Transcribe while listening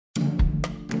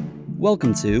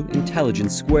Welcome to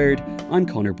Intelligence Squared. I'm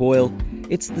Connor Boyle.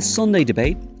 It's the Sunday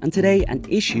debate, and today an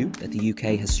issue that the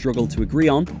UK has struggled to agree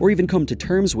on or even come to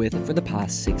terms with for the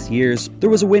past 6 years.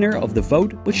 There was a winner of the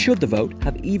vote, but should the vote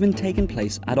have even taken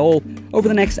place at all? Over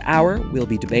the next hour, we'll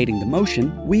be debating the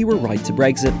motion, "We were right to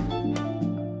Brexit."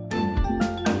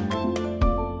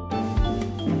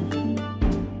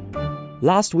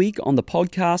 Last week on the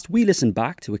podcast, we listened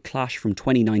back to a clash from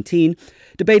 2019,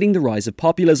 debating the rise of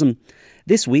populism.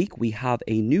 This week, we have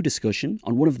a new discussion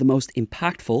on one of the most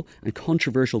impactful and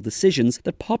controversial decisions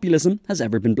that populism has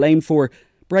ever been blamed for,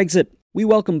 Brexit. We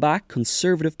welcome back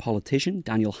Conservative politician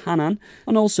Daniel Hannan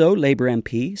and also Labour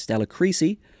MP Stella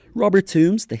Creasy, Robert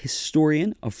Toombs, the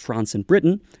historian of France and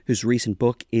Britain, whose recent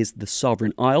book is The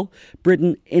Sovereign Isle,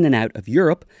 Britain in and Out of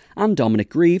Europe, and Dominic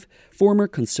Grieve, former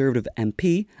Conservative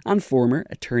MP and former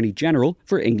Attorney General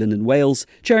for England and Wales.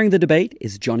 Chairing the debate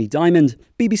is Johnny Diamond,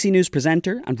 BBC News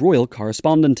presenter and royal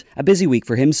correspondent. A busy week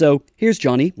for him, so here's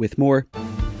Johnny with more.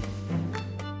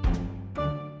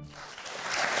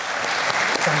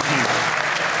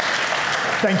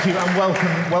 Thank you and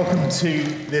welcome to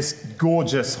this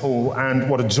gorgeous hall, and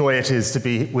what a joy it is to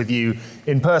be with you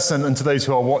in person, and to those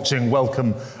who are watching,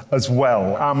 welcome as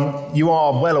well. You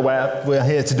are well aware we're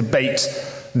here to debate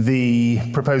the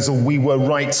proposal "We were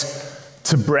right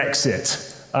to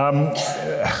Brexit."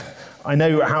 I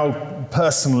know how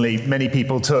personally many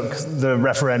people took the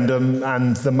referendum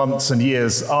and the months and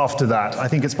years after that. I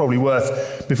think it's probably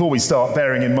worth, before we start,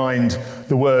 bearing in mind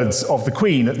the words of the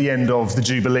Queen at the end of the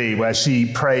Jubilee, where she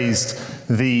praised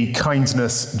the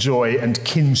kindness, joy and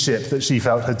kinship that she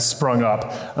felt had sprung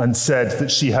up, and said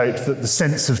that she hoped that the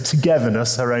sense of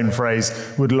togetherness, her own phrase,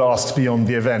 would last beyond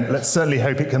the event. Let's certainly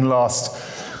hope it can last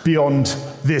beyond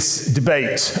this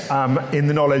debate, in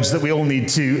the knowledge that we all need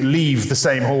to leave the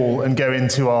same hall and go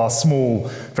into our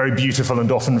small, very beautiful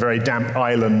and often very damp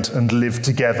island and live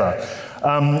together.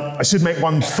 I should make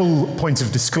one full point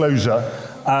of disclosure.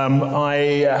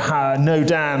 I know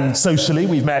Dan socially.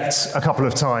 We've met a couple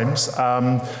of times.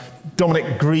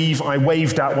 Dominic Grieve, I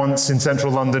waved at once in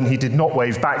central London. He did not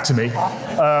wave back to me.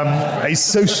 A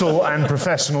social and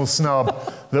professional snub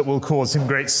that will cause him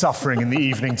great suffering in the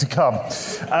evening to come.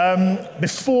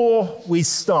 Before we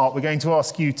start, we're going to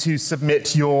ask you to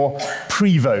submit your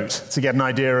pre-vote to get an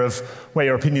idea of where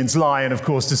your opinions lie, and of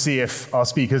course to see if our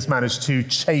speakers managed to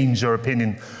change your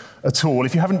opinion at all.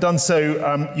 If you haven't done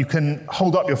so, you can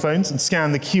hold up your phones and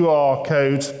scan the QR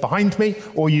code behind me,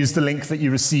 or use the link that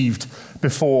you received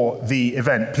before the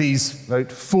event. Please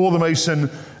vote for the motion,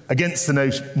 against the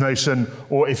motion,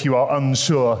 or if you are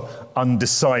unsure,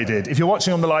 undecided. If you're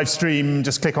watching on the live stream,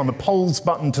 just click on the polls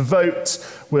button to vote.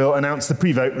 We'll announce the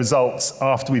pre-vote results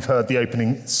after we've heard the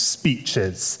opening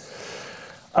speeches.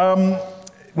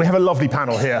 We have a lovely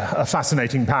panel here, a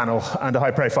fascinating panel and a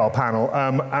high-profile panel,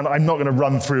 and I'm not going to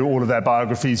run through all of their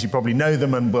biographies. You probably know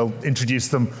them, and we'll introduce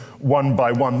them one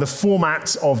by one. The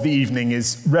format of the evening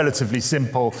is relatively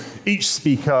simple. Each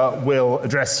speaker will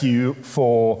address you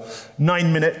for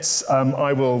 9 minutes.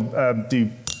 I will do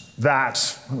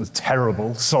that. That was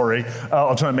terrible, sorry.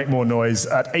 I'll try and make more noise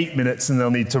at 8 minutes, and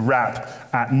they'll need to wrap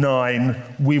at 9.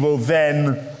 We will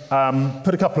then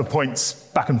put a couple of points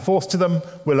back and forth to them.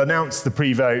 We'll announce the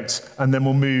pre-vote, and then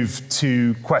we'll move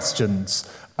to questions.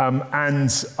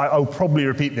 And I'll probably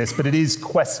repeat this, but it is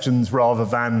questions rather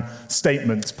than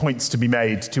statements, points to be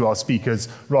made to our speakers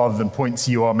rather than points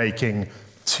you are making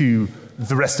to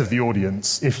the rest of the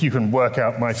audience, if you can work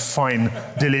out my fine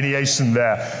delineation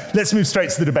there. Let's move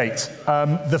straight to the debate.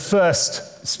 The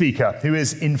first speaker, who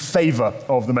is in favour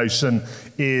of the motion,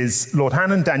 is Lord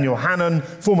Hannan, Daniel Hannan,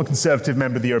 former Conservative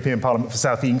member of the European Parliament for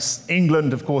South East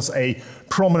England, of course a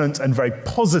prominent and very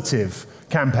positive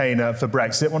campaigner for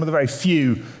Brexit, one of the very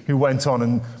few who went on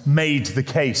and made the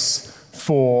case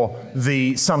for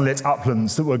the sunlit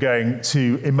uplands that were going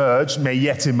to emerge, may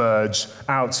yet emerge,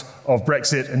 out of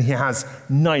Brexit, and he has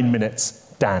 9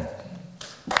 minutes. Dan.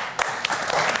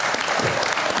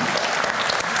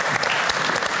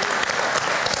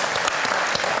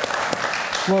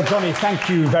 Well, Johnny, thank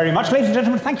you very much. Ladies and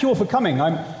gentlemen, thank you all for coming.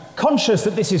 I'm conscious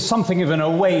that this is something of an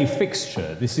away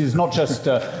fixture. This is not just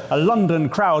a London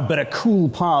crowd, but a cool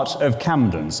part of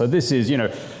Camden. So this is,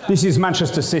 this is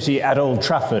Manchester City at Old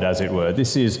Trafford, as it were.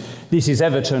 This is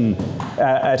Everton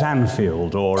at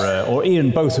Anfield, or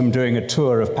Ian Botham doing a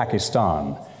tour of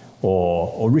Pakistan,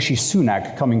 or Rishi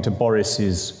Sunak coming to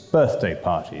Boris's birthday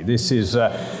party. This is,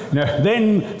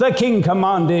 then the king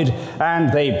commanded,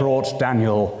 and they brought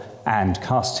Daniel and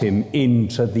cast him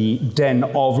into the den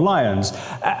of lions.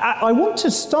 I want to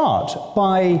start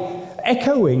by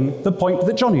echoing the point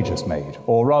that Johnny just made,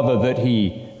 or rather that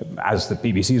he as the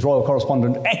BBC's royal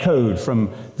correspondent echoed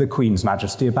from the Queen's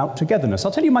Majesty about togetherness.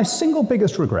 I'll tell you my single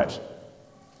biggest regret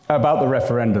about the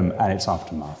referendum and its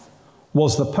aftermath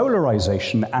was the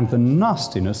polarisation and the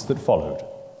nastiness that followed,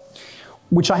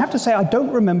 which I have to say I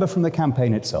don't remember from the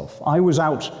campaign itself. I was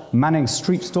out manning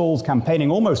street stalls,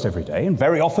 campaigning almost every day, and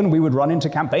very often we would run into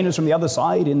campaigners from the other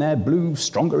side in their blue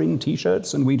Stronger In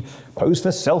t-shirts, and we'd pose for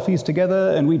selfies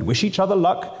together, and we'd wish each other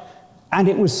luck, and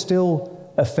it was still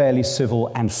a fairly civil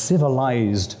and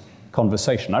civilised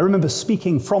conversation. I remember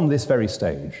speaking from this very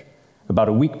stage about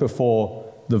a week before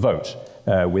the vote,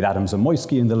 with Adam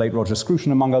Zamoyski and the late Roger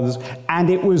Scruton, among others, and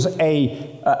it was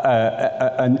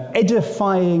an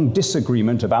edifying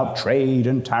disagreement about trade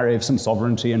and tariffs and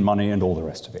sovereignty and money and all the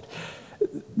rest of it.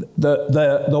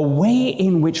 The way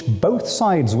in which both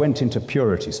sides went into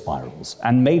purity spirals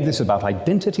and made this about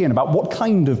identity and about what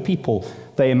kind of people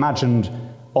they imagined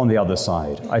on the other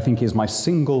side, I think is my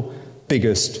single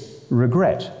biggest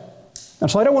regret.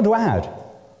 And so I don't want to add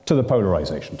to the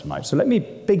polarization tonight. So let me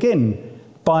begin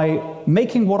by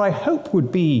making what I hope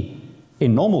would be,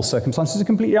 in normal circumstances, a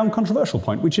completely uncontroversial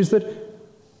point, which is that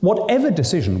whatever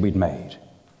decision we'd made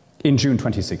in June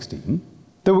 2016,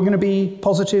 there were going to be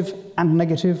positive and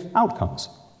negative outcomes.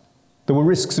 There were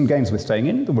risks and gains with staying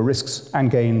in, there were risks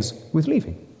and gains with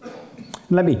leaving.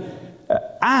 And let me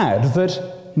add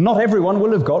that not everyone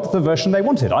will have got the version they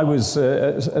wanted. I was,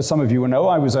 as some of you will know,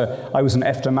 I was an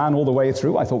EFTA man all the way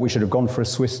through. I thought we should have gone for a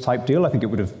Swiss-type deal. I think it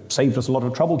would have saved us a lot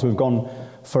of trouble to have gone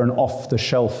for an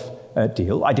off-the-shelf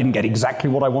deal. I didn't get exactly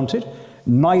what I wanted.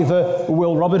 Neither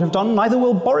will Robert have done, neither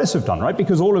will Boris have done, right?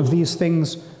 Because all of these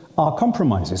things are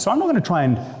compromises. So I'm not going to try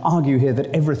and argue here that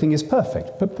everything is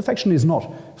perfect, but perfection is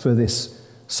not for this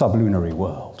sublunary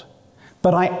world.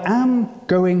 But I am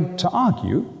going to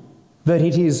argue that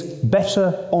it is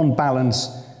better on balance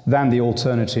than the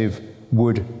alternative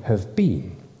would have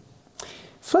been.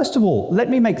 First of all, let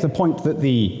me make the point that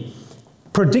the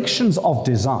predictions of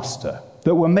disaster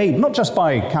that were made, not just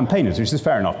by campaigners, which is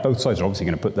fair enough, both sides are obviously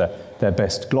going to put their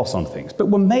best gloss on things, but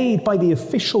were made by the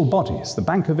official bodies, the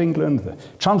Bank of England, the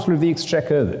Chancellor of the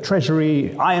Exchequer, the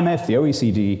Treasury, IMF, the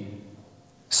OECD,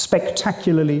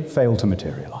 spectacularly failed to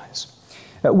materialise.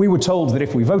 We were told that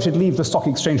if we voted leave, the stock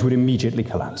exchange would immediately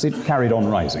collapse. It carried on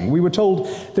rising. We were told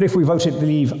that if we voted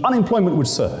leave, unemployment would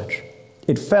surge.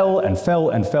 It fell and fell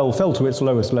and fell to its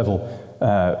lowest level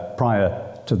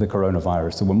prior to the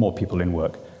coronavirus. There were more people in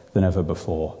work than ever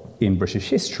before in British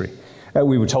history.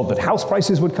 We were told that house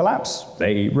prices would collapse.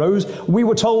 They rose. We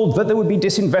were told that there would be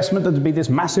disinvestment, that there would be this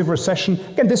massive recession.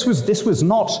 Again, this was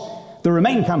not the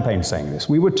Remain campaign saying this.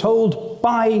 We were told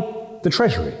by the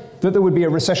Treasury that there would be a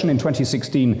recession in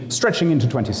 2016, stretching into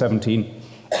 2017.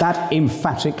 That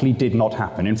emphatically did not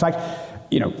happen. In fact,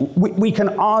 we can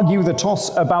argue the toss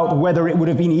about whether it would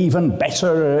have been even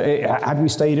better had we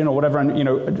stayed in or whatever, and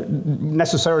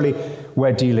necessarily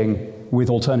we're dealing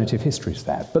with alternative histories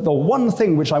there. But the one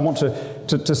thing which I want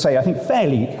to say, I think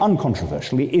fairly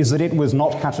uncontroversially, is that it was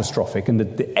not catastrophic, and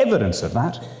that the evidence of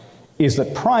that is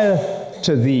that prior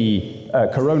to the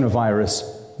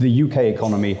coronavirus, the UK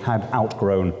economy had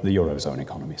outgrown the Eurozone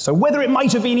economy. So whether it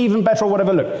might have been even better or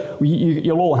whatever, look,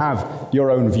 you'll all have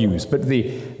your own views, but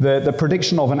the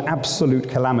prediction of an absolute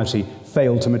calamity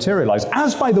failed to materialise,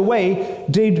 as, by the way,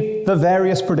 did the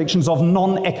various predictions of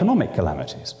non-economic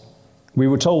calamities. We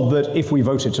were told that if we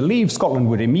voted to leave, Scotland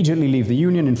would immediately leave the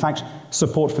Union. In fact,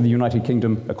 support for the United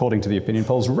Kingdom, according to the opinion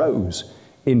polls, rose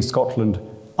in Scotland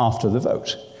after the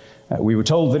vote. We were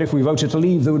told that if we voted to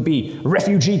leave, there would be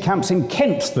refugee camps in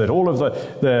Kent, that all of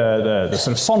the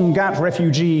sort of Songat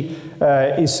refugee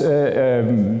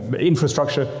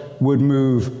infrastructure would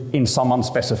move in some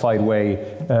unspecified way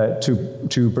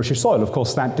to British soil. Of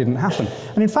course, that didn't happen.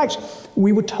 And in fact,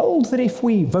 we were told that if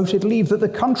we voted leave, that the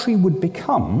country would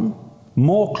become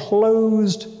more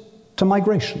closed to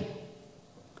migration.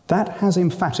 That has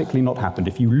emphatically not happened.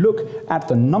 If you look at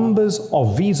the numbers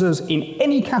of visas in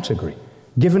any category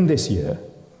given this year,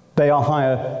 they are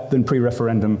higher than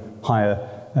pre-referendum, higher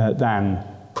than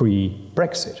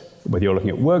pre-Brexit. Whether you're looking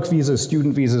at work visas,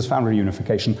 student visas, family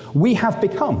reunification, we have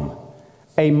become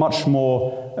a much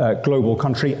more global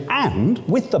country, and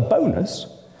with the bonus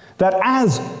that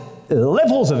as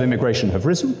levels of immigration have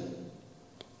risen,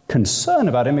 concern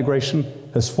about immigration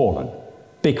has fallen,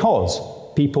 because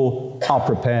people are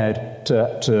prepared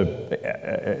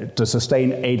to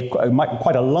sustain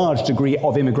quite a large degree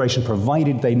of immigration,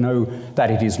 provided they know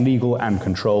that it is legal and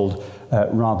controlled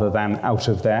rather than out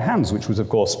of their hands, which was, of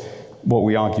course, what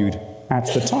we argued at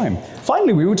the time.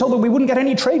 Finally, we were told that we wouldn't get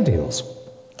any trade deals.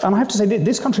 And I have to say,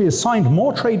 this country has signed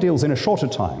more trade deals in a shorter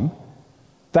time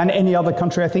than any other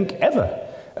country, I think, ever.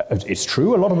 It's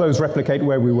true, a lot of those replicate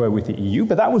where we were with the EU,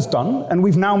 but that was done, and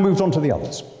we've now moved on to the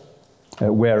others.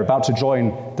 We're about to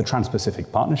join the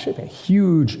Trans-Pacific Partnership, a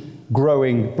huge,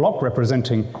 growing bloc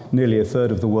representing nearly a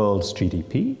third of the world's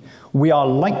GDP. We are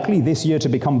likely this year to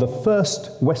become the first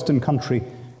Western country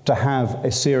to have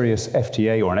a serious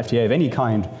FTA, or an FTA of any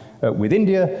kind, with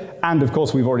India. And of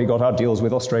course, we've already got our deals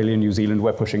with Australia and New Zealand.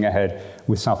 We're pushing ahead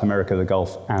with South America, the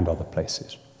Gulf, and other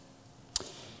places.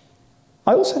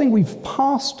 I also think we've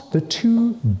passed the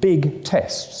two big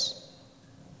tests,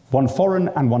 one foreign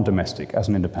and one domestic, as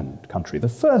an independent country. The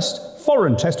first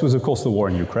foreign test was, of course, the war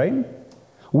in Ukraine.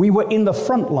 We were in the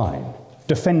front line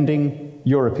defending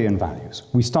European values.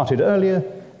 We started earlier,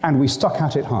 and we stuck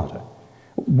at it harder.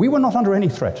 We were not under any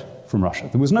threat from Russia.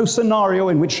 There was no scenario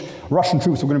in which Russian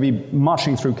troops were going to be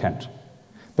marching through Kent.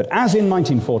 But as in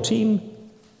 1914,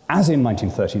 as in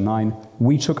 1939,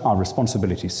 we took our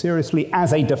responsibility seriously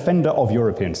as a defender of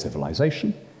European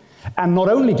civilization. And not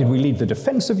only did we lead the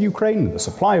defense of Ukraine, the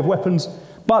supply of weapons,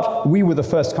 but we were the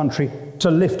first country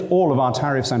to lift all of our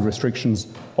tariffs and restrictions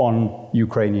on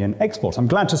Ukrainian exports. I'm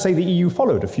glad to say the EU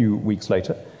followed a few weeks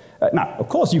later. Now, of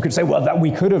course, you could say, well, that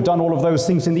we could have done all of those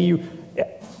things in the EU.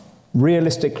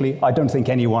 Realistically, I don't think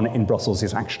anyone in Brussels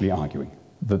is actually arguing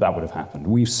that that would have happened.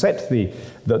 We've set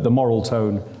the moral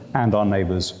tone, and our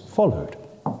neighbours followed.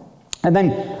 And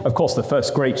then, of course, the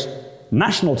first great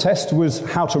national test was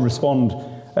how to respond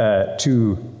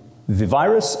to the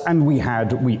virus, and we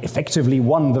effectively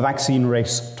won the vaccine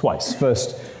race twice.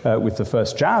 First with the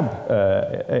first jab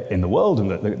in the world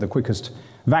and the quickest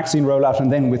vaccine rollout,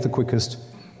 and then with the quickest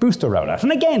booster rollout.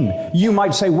 And again, you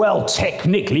might say, well,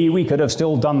 technically we could have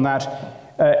still done that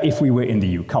if we were in the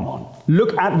EU. Come on.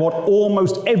 Look at what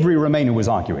almost every Remainer was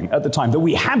arguing at the time, that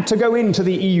we had to go into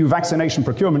the EU vaccination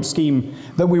procurement scheme,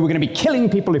 that we were going to be killing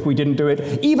people if we didn't do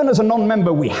it. Even as a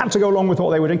non-member, we had to go along with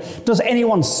what they were doing. Does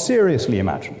anyone seriously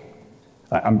imagine?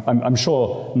 I'm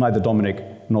sure neither Dominic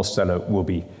nor Stella will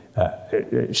be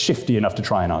shifty enough to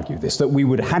try and argue this, that we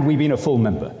would, had we been a full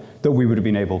member, that we would have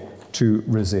been able to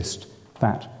resist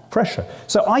that pressure.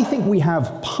 So I think we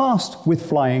have passed with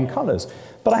flying colours.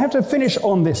 But I have to finish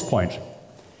on this point.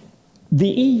 The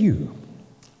EU,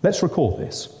 let's recall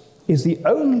this, is the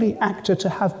only actor to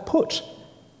have put,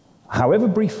 however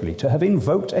briefly, to have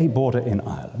invoked a border in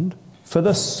Ireland for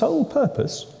the sole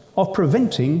purpose of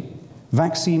preventing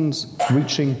vaccines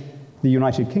reaching the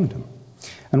United Kingdom.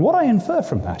 And what I infer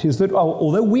from that is that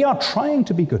although we are trying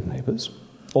to be good neighbours,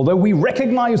 although we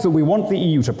recognise that we want the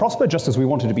EU to prosper, just as we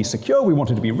want it to be secure, we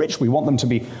want it to be rich, we want them to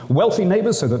be wealthy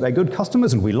neighbours so that they're good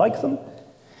customers and we like them,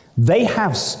 they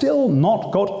have still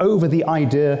not got over the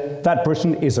idea that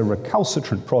Britain is a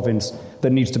recalcitrant province that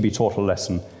needs to be taught a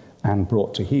lesson and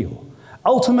brought to heel.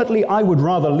 Ultimately, I would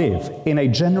rather live in a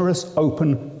generous,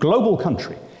 open, global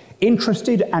country,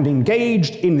 interested and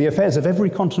engaged in the affairs of every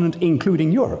continent,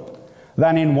 including Europe,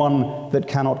 than in one that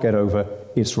cannot get over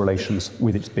its relations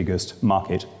with its biggest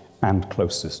market and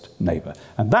closest neighbour.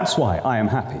 And that's why I am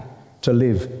happy to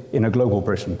live in a global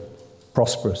Britain,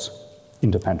 prosperous,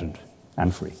 independent,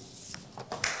 and free.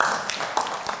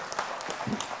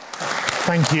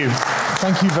 Thank you.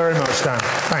 Thank you very much, Dan.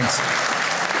 Thanks.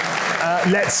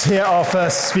 Let's hear our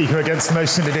first speaker against the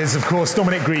motion. It is, of course,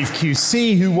 Dominic Grieve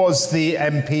QC, who was the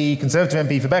MP, Conservative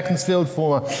MP for Beaconsfield,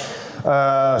 former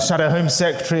Shadow Home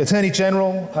Secretary, Attorney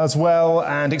General as well,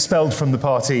 and expelled from the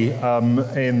party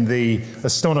in the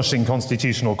astonishing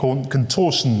constitutional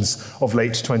contortions of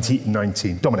late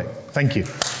 2019. Dominic, thank you.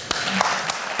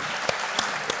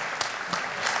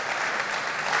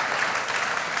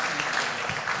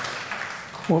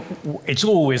 Well, it's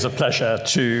always a pleasure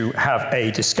to have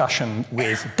a discussion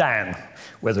with Dan,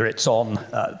 whether it's on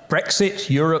Brexit,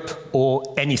 Europe,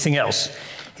 or anything else.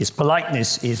 His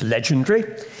politeness is legendary,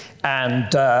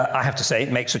 and I have to say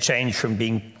it makes a change from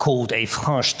being called a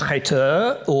French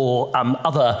traiteur or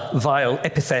other vile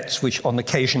epithets which on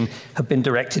occasion have been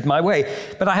directed my way.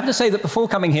 But I have to say that before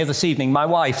coming here this evening, my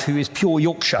wife, who is pure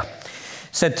Yorkshire,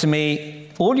 said to me,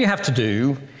 all you have to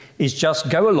do is just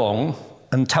go along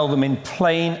and tell them in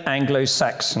plain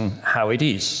Anglo-Saxon how it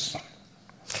is.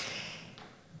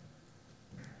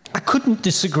 I couldn't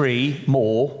disagree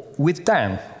more with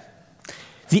Dan.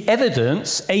 The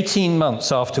evidence, 18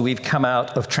 months after we've come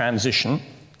out of transition,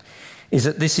 is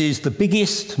that this is the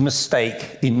biggest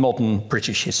mistake in modern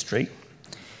British history,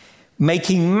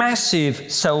 making massive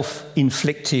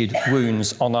self-inflicted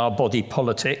wounds on our body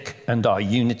politic and our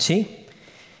unity,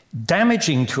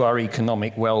 damaging to our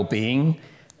economic well-being,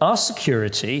 our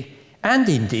security, and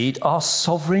indeed our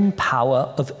sovereign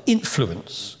power of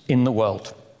influence in the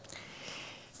world.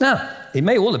 Now, it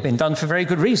may all have been done for very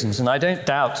good reasons, and I don't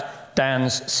doubt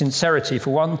Dan's sincerity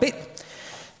for one bit.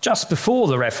 Just before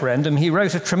the referendum, he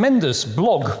wrote a tremendous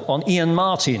blog on Ian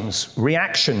Martin's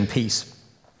reaction piece,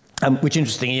 which,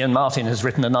 interestingly, Ian Martin has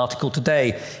written an article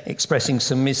today expressing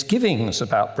some misgivings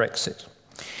about Brexit.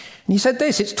 And he said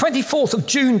this: "It's 24th of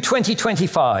June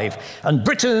 2025, and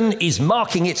Britain is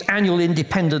marking its annual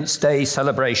Independence Day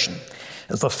celebration.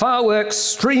 As the fireworks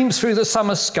stream through the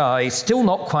summer sky, still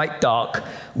not quite dark,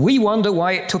 we wonder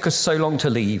why it took us so long to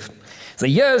leave. The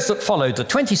years that followed the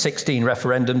 2016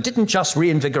 referendum didn't just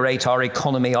reinvigorate our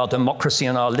economy, our democracy,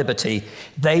 and our liberty,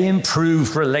 they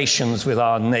improved relations with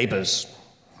our neighbours.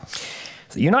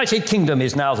 The United Kingdom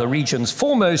is now the region's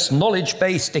foremost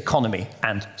knowledge-based economy,"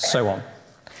 and so on.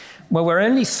 Well, we're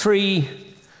only 3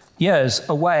 years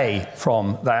away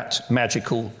from that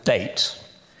magical date,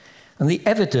 and the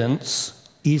evidence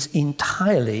is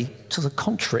entirely to the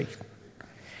contrary.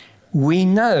 We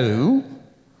know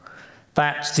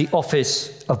that the Office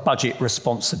of Budget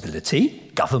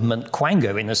Responsibility, government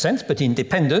quango in a sense, but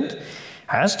independent,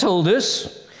 has told us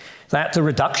that the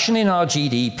reduction in our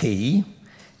GDP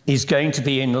is going to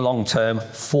be in the long term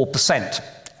 4%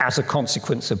 as a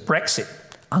consequence of Brexit,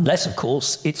 unless, of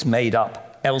course, it's made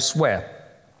up elsewhere.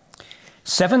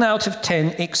 7 out of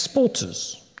 10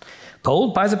 exporters,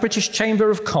 polled by the British Chamber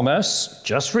of Commerce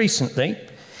just recently,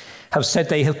 have said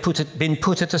they have been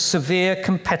put at a severe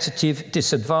competitive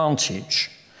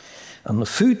disadvantage. And the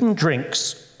Food and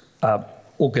Drinks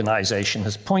Organisation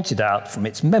has pointed out from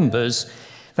its members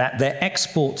that their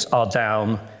exports are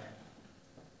down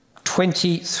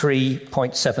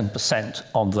 23.7%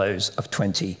 on those of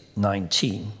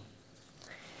 2019.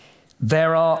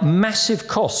 There are massive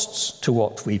costs to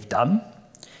what we've done.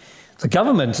 The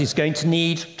government is going to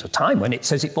need, at a time when it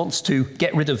says it wants to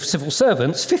get rid of civil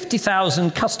servants,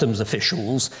 50,000 customs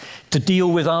officials to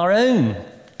deal with our own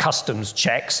customs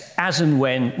checks as and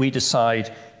when we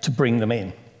decide to bring them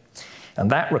in. And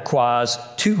that requires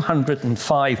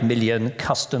 205 million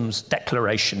customs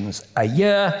declarations a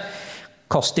year,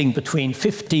 costing between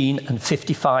 £15 and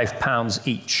 £55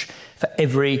 each for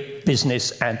every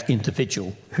business and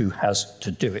individual who has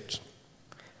to do it.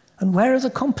 And where are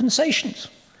the compensations?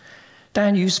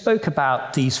 Dan, you spoke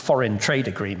about these foreign trade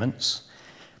agreements,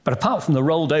 but apart from the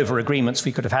rolled over agreements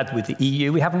we could have had with the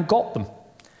EU, we haven't got them.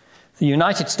 The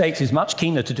United States is much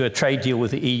keener to do a trade deal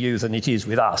with the EU than it is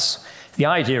with us. The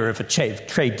idea of a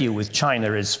trade deal with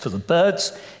China is for the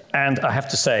birds, and I have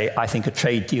to say, I think a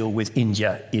trade deal with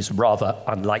India is rather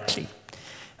unlikely.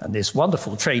 And this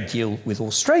wonderful trade deal with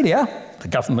Australia, the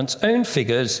government's own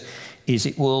figures, is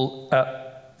it will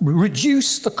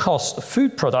reduce the cost of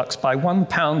food products by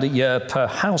 £1 a year per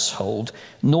household,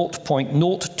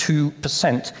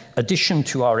 0.02% addition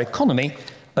to our economy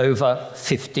over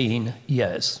 15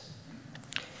 years.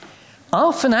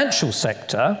 Our financial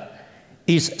sector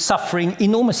is suffering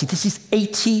enormously. This is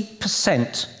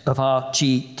 80% of our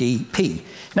GDP.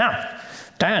 Now,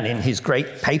 Dan, in his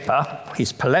great paper,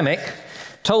 his polemic,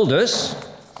 told us,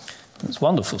 this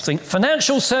wonderful thing,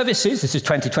 financial services, this is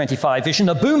 2025 vision,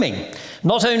 are booming,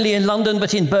 not only in London,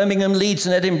 but in Birmingham, Leeds,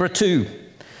 and Edinburgh too.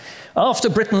 After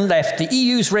Britain left, the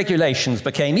EU's regulations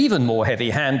became even more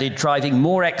heavy-handed, driving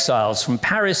more exiles from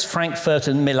Paris, Frankfurt,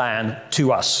 and Milan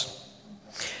to us.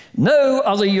 No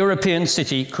other European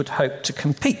city could hope to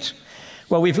compete.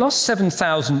 Well, we've lost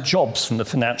 7,000 jobs from the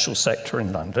financial sector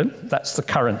in London. That's the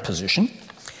current position.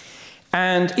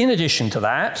 And in addition to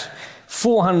that,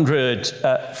 400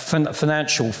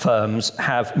 financial firms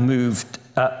have moved,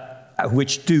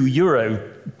 which do euro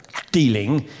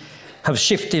dealing, have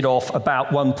shifted off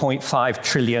about 1.5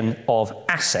 trillion of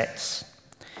assets.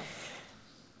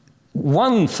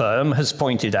 One firm has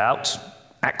pointed out,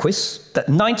 Aquis, that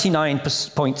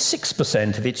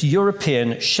 99.6% of its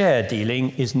European share dealing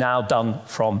is now done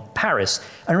from Paris.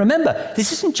 And remember,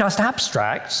 this isn't just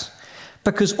abstract,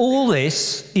 because all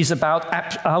this is about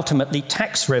ultimately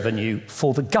tax revenue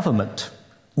for the government,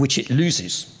 which it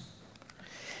loses.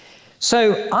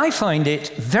 So I find it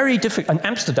very difficult, and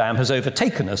Amsterdam has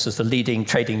overtaken us as the leading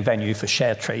trading venue for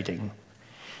share trading.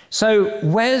 So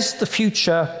where's the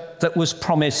future that was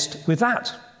promised with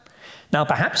that? Now,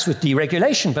 perhaps with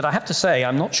deregulation, but I have to say,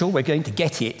 I'm not sure we're going to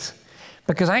get it,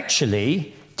 because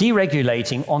actually,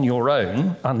 deregulating on your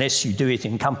own, unless you do it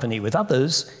in company with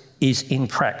others, is in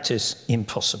practice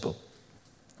impossible.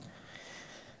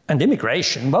 And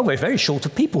immigration, well, we're very short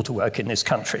of people to work in this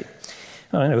country.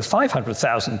 I know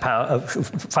 500,000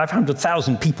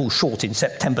 people short in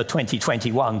September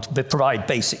 2021 to provide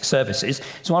basic services.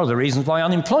 It's one of the reasons why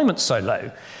unemployment's so low.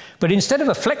 But instead of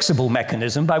a flexible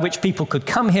mechanism by which people could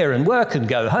come here and work and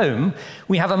go home,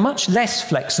 we have a much less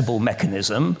flexible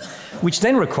mechanism, which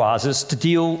then requires us to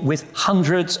deal with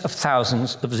hundreds of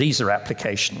thousands of visa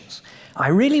applications. I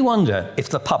really wonder if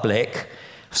the public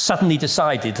suddenly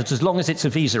decided that as long as it's a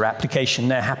visa application,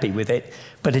 they're happy with it,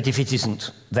 but if it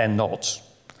isn't, they're not.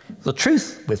 The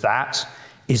truth with that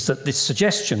is that this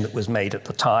suggestion that was made at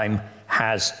the time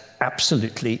has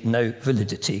absolutely no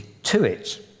validity to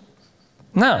it.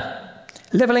 Now,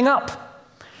 levelling up.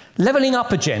 Levelling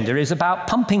up agenda is about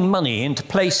pumping money into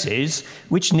places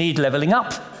which need levelling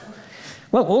up.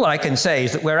 Well, all I can say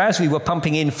is that whereas we were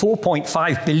pumping in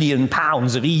 £4.5 billion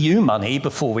of EU money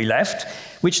before we left,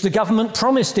 which the government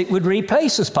promised it would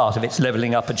replace as part of its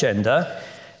levelling up agenda,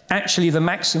 actually the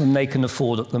maximum they can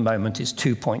afford at the moment is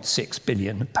 £2.6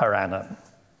 billion per annum.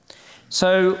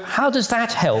 So how does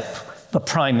that help the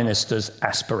Prime Minister's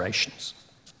aspirations?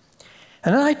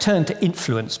 And then I turn to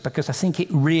influence because I think it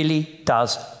really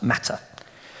does matter.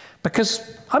 Because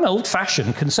I'm an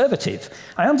old-fashioned conservative.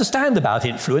 I understand about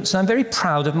influence and I'm very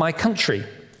proud of my country.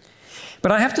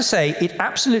 But I have to say, it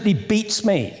absolutely beats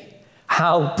me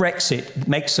how Brexit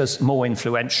makes us more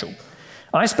influential.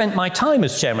 I spent my time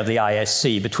as chairman of the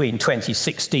ISC between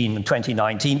 2016 and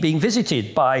 2019 being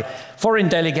visited by foreign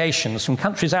delegations from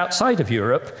countries outside of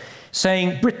Europe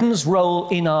saying Britain's role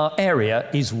in our area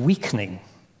is weakening.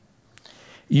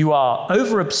 You are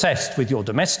over-obsessed with your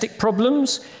domestic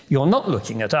problems, you're not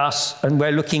looking at us, and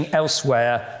we're looking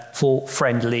elsewhere for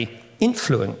friendly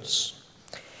influence.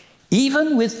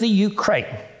 Even with the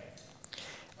Ukraine.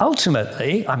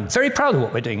 Ultimately, I'm very proud of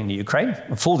what we're doing in the Ukraine,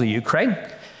 and for the Ukraine,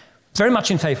 very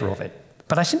much in favour of it.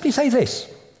 But I simply say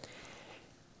this.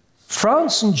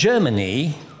 France and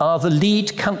Germany are the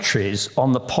lead countries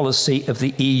on the policy of the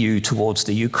EU towards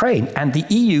the Ukraine, and the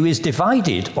EU is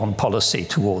divided on policy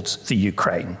towards the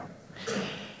Ukraine.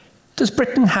 Does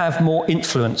Britain have more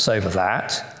influence over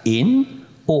that, in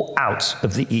or out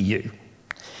of the EU?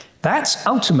 That's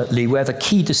ultimately where the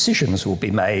key decisions will be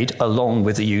made, along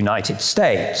with the United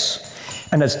States.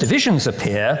 And as divisions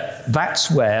appear,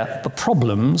 that's where the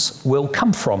problems will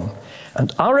come from.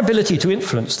 And our ability to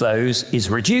influence those is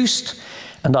reduced,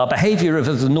 and our behaviour of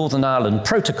the Northern Ireland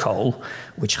Protocol,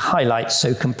 which highlights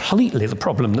so completely the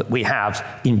problem that we have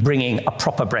in bringing a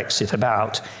proper Brexit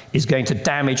about, is going to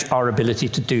damage our ability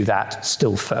to do that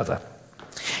still further.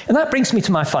 And that brings me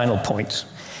to my final point.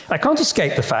 I can't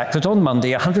escape the fact that on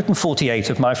Monday, 148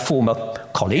 of my former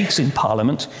colleagues in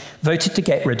Parliament voted to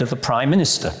get rid of the Prime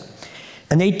Minister.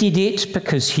 And they did it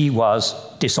because he was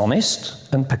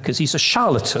dishonest, and because he's a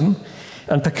charlatan,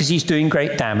 and because he's doing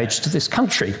great damage to this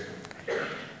country.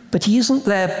 But he isn't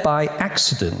there by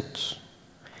accident.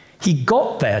 He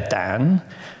got there, Dan,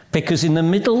 because in the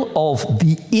middle of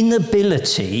the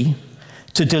inability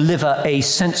to deliver a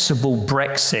sensible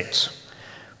Brexit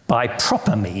by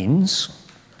proper means,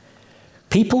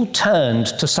 people turned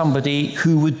to somebody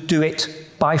who would do it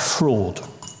by fraud.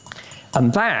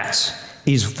 And that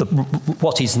is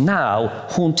what is now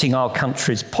haunting our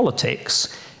country's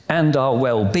politics and our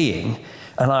well-being.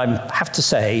 And I have to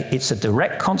say, it's a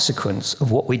direct consequence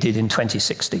of what we did in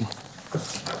 2016.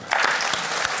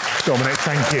 Dominic,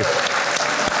 thank you.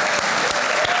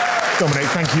 Dominic,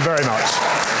 thank you very much.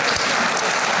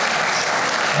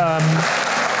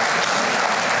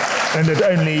 And at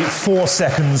only 4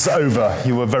 seconds over,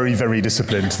 you were very, very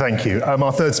disciplined. Thank you.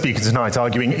 Our third speaker tonight,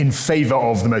 arguing in favour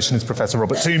of the motion, is Professor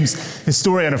Robert Toombs,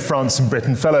 historian of France and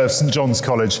Britain, fellow of St John's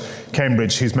College,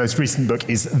 Cambridge, whose most recent book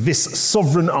is This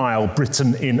Sovereign Isle,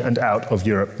 Britain in and Out of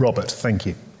Europe. Robert, thank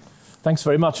you. Thanks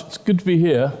very much. It's good to be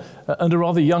here, and a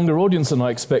rather younger audience than I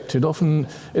expected. Often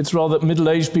it's rather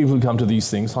middle-aged people who come to these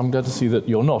things. I'm glad to see that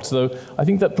you're not, though I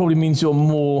think that probably means you're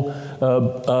more,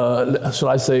 shall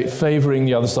I say, favouring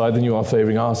the other side than you are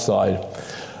favouring our side.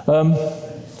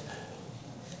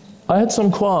 I had some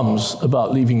qualms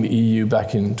about leaving the EU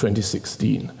back in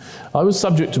 2016. I was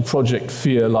subject to Project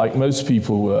Fear, like most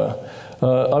people were.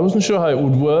 I wasn't sure how it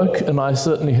would work, and I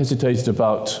certainly hesitated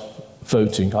about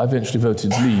voting. I eventually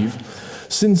voted leave.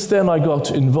 Since then, I got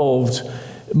involved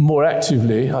more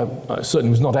actively. I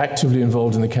certainly was not actively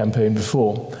involved in the campaign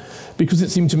before, because it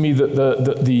seemed to me that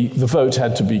the vote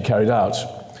had to be carried out.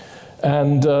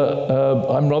 And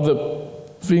I'm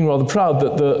feeling rather proud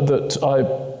that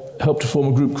I helped to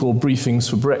form a group called Briefings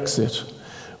for Brexit,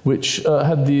 which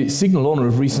had the signal honour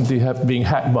of recently being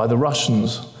hacked by the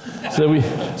Russians.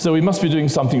 So we must be doing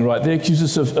something right. They accuse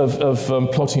us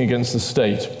of plotting against the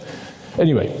state.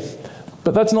 Anyway,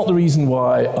 but that's not the reason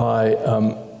why I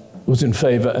was in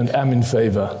favour and am in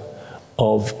favour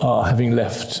of having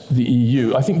left the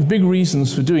EU. I think the big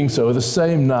reasons for doing so are the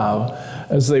same now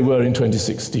as they were in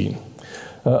 2016.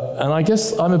 And I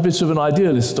guess I'm a bit of an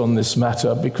idealist on this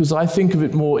matter because I think of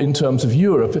it more in terms of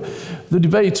Europe. The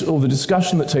debate or the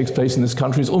discussion that takes place in this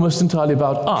country is almost entirely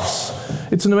about us.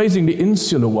 It's an amazingly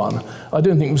insular one. I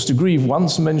don't think Mr. Grieve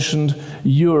once mentioned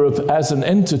Europe as an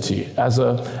entity, as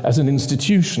an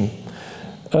institution.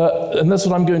 And that's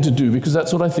what I'm going to do because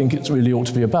that's what I think it really ought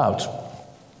to be about.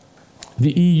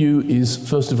 The EU is,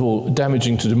 first of all,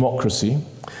 damaging to democracy.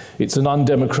 It's an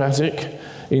undemocratic,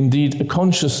 indeed a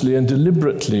consciously and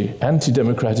deliberately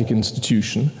anti-democratic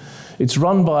institution. It's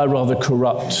run by a rather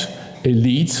corrupt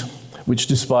elite, which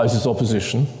despises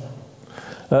opposition.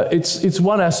 It's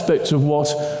one aspect of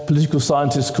what political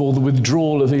scientists call the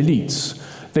withdrawal of elites.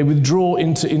 They withdraw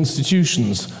into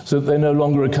institutions so that they're no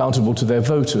longer accountable to their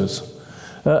voters.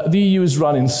 The EU is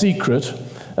run in secret,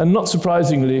 and not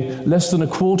surprisingly, less than a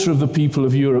quarter of the people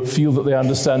of Europe feel that they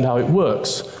understand how it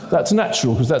works. That's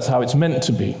natural, because that's how it's meant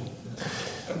to be.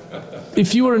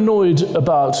 If you were annoyed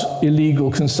about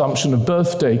illegal consumption of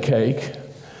birthday cake,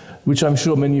 which I'm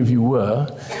sure many of you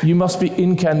were, you must be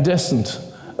incandescent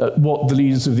at what the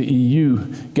leaders of the EU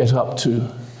get up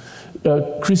to.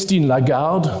 Christine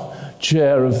Lagarde,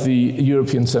 chair of the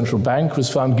European Central Bank,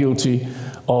 was found guilty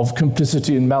of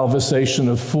complicity in malversation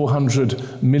of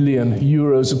 400 million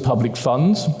euros of public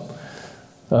funds.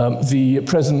 The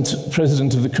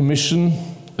president of the Commission,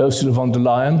 Ursula von der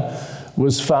Leyen,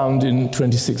 was found in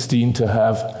 2016 to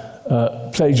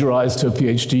have plagiarized her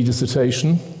PhD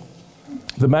dissertation.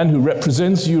 The man who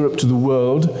represents Europe to the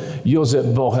world,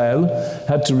 Josep Borrell,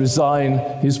 had to resign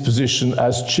his position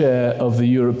as chair of the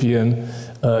European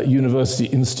University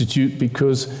Institute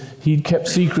because he'd kept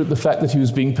secret the fact that he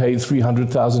was being paid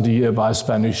 300,000 a year by a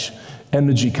Spanish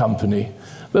energy company.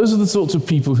 Those are the sorts of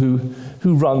people who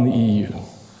run the EU.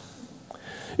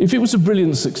 If it was a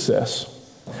brilliant success,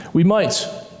 we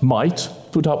might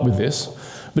put up with this,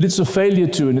 but it's a failure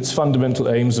too in its fundamental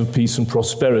aims of peace and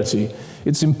prosperity.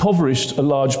 It's impoverished a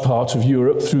large part of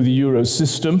Europe through the euro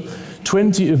system.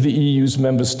 20 of the EU's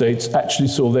member states actually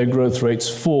saw their growth rates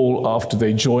fall after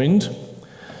they joined.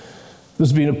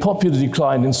 There's been a popular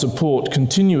decline in support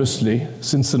continuously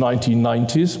since the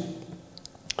 1990s.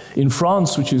 In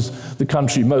France, which is the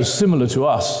country most similar to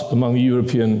us among the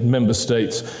European member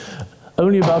states,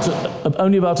 only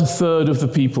about a third of the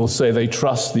people say they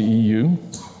trust the EU.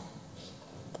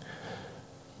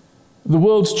 The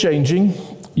world's changing.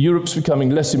 Europe's becoming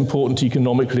less important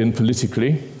economically and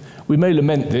politically. We may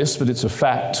lament this, but it's a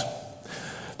fact.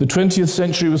 The 20th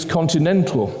century was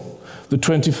continental. The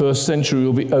 21st century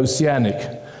will be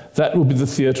oceanic. That will be the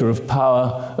theatre of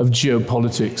power, of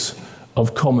geopolitics,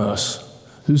 of commerce.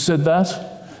 Who said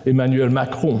that? Emmanuel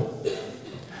Macron.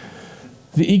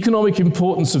 The economic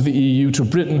importance of the EU to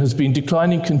Britain has been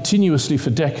declining continuously for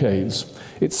decades.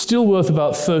 It's still worth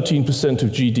about 13%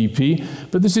 of GDP,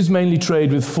 but this is mainly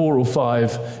trade with 4 or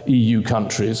 5 EU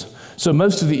countries. So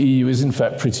most of the EU is in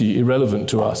fact pretty irrelevant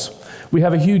to us. We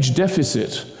have a huge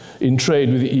deficit in trade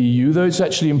with the EU, though it's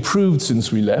actually improved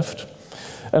since we left.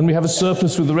 And we have a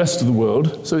surplus with the rest of the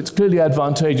world, so it's clearly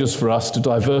advantageous for us to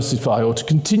diversify or to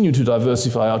continue to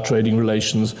diversify our trading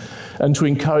relations and to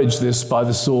encourage this by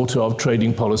the sort of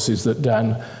trading policies that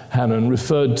Dan Hannan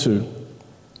referred to.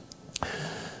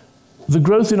 The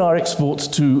growth in our exports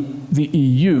to the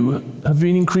EU have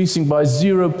been increasing by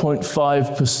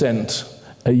 0.5%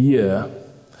 a year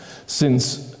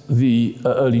since the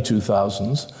early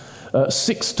 2000s.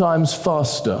 6 times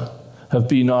faster have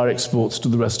been our exports to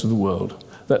the rest of the world.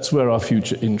 That's where our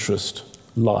future interest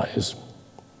lies.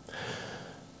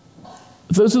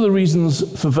 Those are the reasons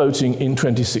for voting in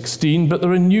 2016, but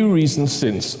there are new reasons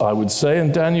since, I would say,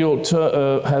 and Daniel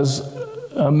has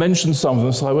mentioned some of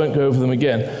them, so I won't go over them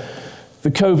again.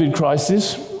 The COVID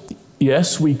crisis.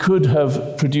 Yes, we could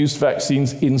have produced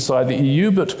vaccines inside the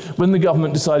EU, but when the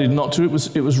government decided not to,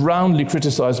 it was roundly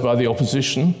criticized by the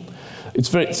opposition. It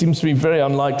seems to be very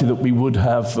unlikely that we would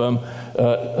have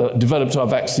developed our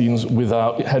vaccines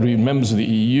had we been members of the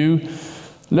EU.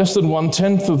 Less than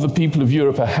 1/10 of the people of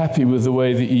Europe are happy with the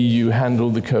way the EU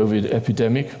handled the COVID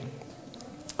epidemic.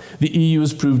 The EU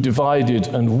has proved divided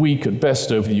and weak at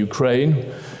best over the Ukraine.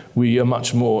 We are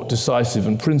much more decisive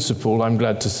and principled, I'm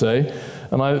glad to say.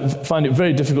 And I find it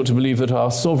very difficult to believe that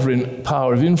our sovereign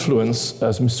power of influence,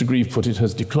 as Mr. Grieve put it,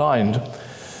 has declined.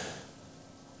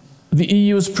 The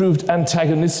EU has proved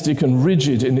antagonistic and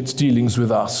rigid in its dealings with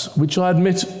us, which I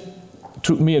admit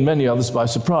took me and many others by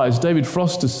surprise. David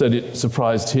Frost has said it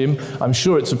surprised him. I'm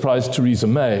sure it surprised Theresa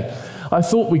May. I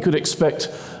thought we could expect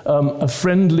a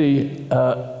friendly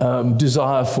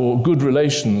desire for good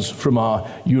relations from our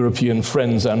European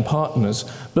friends and partners,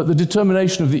 but the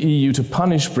determination of the EU to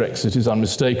punish Brexit is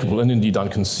unmistakable and indeed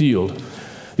unconcealed.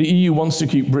 The EU wants to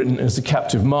keep Britain as a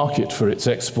captive market for its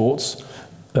exports,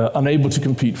 unable to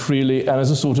compete freely, and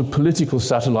as a sort of political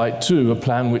satellite too, a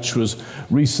plan which was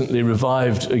recently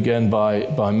revived again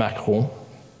by Macron.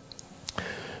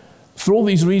 For all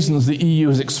these reasons, the EU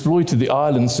has exploited the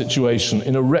Ireland situation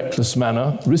in a reckless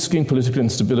manner, risking political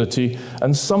instability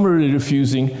and summarily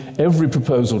refusing every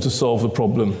proposal to solve the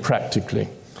problem practically.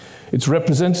 Its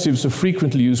representatives have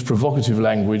frequently used provocative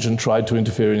language and tried to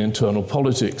interfere in internal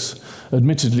politics,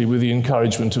 admittedly with the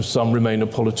encouragement of some Remainer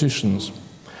politicians.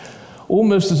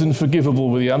 Almost as unforgivable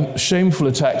were the shameful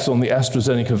attacks on the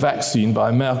AstraZeneca vaccine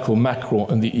by Merkel, Macron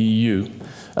and the EU.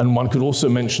 And one could also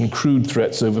mention crude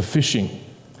threats over fishing.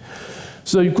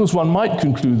 So, of course, one might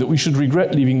conclude that we should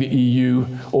regret leaving the EU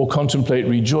or contemplate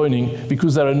rejoining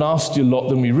because they're a nastier lot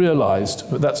than we realized,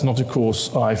 but that's not a course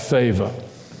I favor.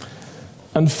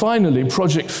 And finally,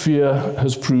 Project Fear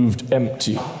has proved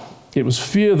empty. It was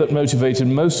fear that motivated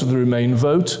most of the Remain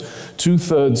vote.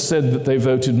 2/3 said that they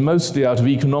voted mostly out of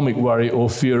economic worry or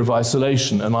fear of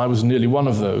isolation, and I was nearly one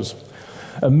of those.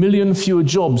 1 million fewer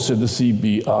jobs, said the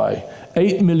CBI.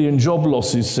 8 million job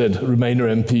losses, said Remainer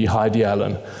MP Heidi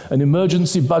Allen. An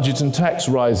emergency budget and tax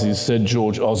rises, said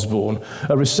George Osborne.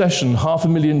 A recession,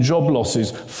 500,000 job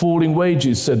losses, falling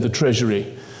wages, said the Treasury.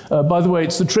 By the way,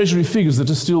 it's the Treasury figures that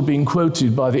are still being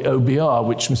quoted by the OBR,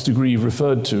 which Mr. Grieve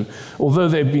referred to, although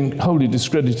they've been wholly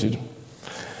discredited.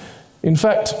 In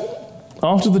fact,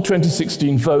 after the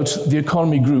 2016 vote, the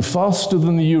economy grew faster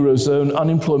than the Eurozone,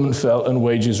 unemployment fell, and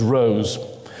wages rose.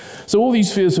 So all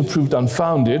these fears have proved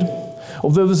unfounded,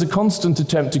 although there's a constant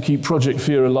attempt to keep Project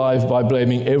Fear alive by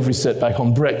blaming every setback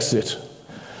on Brexit,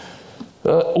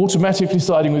 automatically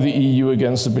siding with the EU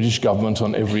against the British government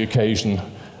on every occasion,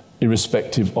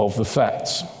 irrespective of the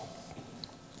facts.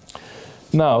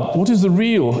 Now, what is the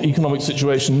real economic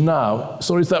situation now?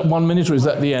 Sorry, is that 1 minute or is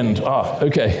that the end?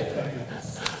 Okay.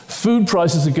 Food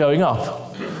prices are going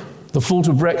up. The fault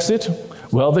of Brexit?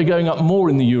 Well, they're going up more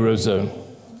in the Eurozone.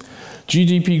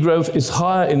 GDP growth is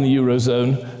higher in the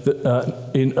Eurozone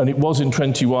and it was in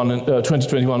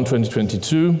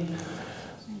 2021-2022.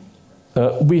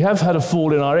 We have had a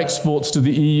fall in our exports to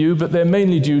the EU, but they're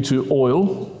mainly due to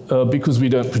oil, because we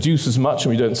don't produce as much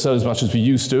and we don't sell as much as we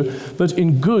used to. But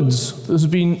in goods, there's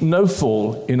been no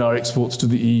fall in our exports to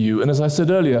the EU. And as I said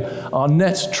earlier, our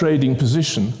net trading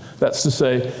position, that's to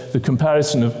say the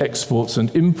comparison of exports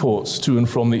and imports to and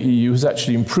from the EU, has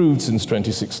actually improved since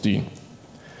 2016.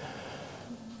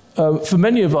 For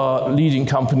many of our leading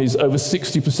companies, over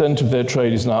 60% of their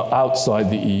trade is now outside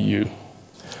the EU.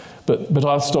 But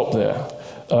I'll stop there.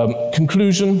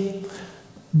 Conclusion,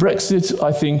 Brexit,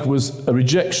 I think, was a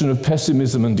rejection of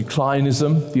pessimism and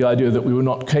declinism, the idea that we were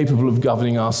not capable of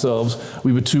governing ourselves,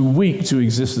 we were too weak to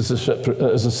exist as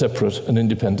a separate and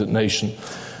independent nation.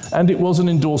 And it was an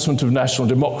endorsement of national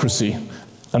democracy,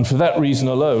 and for that reason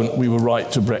alone, we were right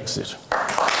to Brexit.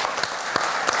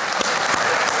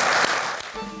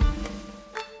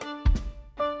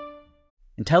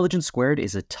 Intelligence Squared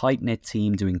is a tight-knit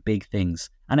team doing big things,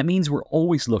 and it means we're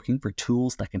always looking for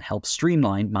tools that can help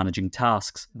streamline managing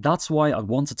tasks. That's why I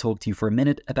want to talk to you for a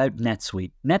minute about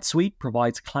NetSuite. NetSuite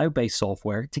provides cloud-based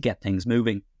software to get things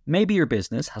moving. Maybe your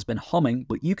business has been humming,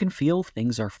 but you can feel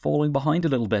things are falling behind a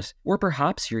little bit. Or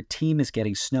perhaps your team is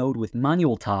getting snowed with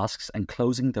manual tasks and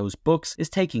closing those books is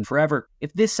taking forever.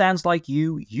 If this sounds like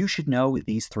you should know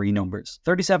these three numbers.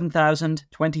 37,000,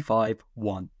 25,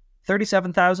 1.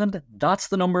 37,000, that's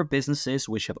the number of businesses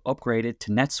which have upgraded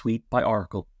to NetSuite by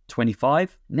Oracle.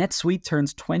 25, NetSuite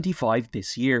turns 25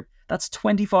 this year. That's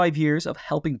 25 years of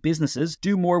helping businesses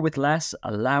do more with less,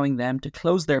 allowing them to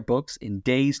close their books in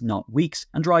days, not weeks,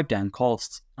 and drive down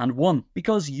costs. And 1,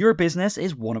 because your business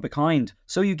is one of a kind.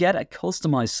 So you get a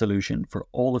customized solution for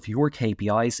all of your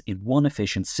KPIs in one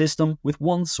efficient system with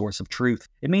one source of truth.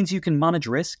 It means you can manage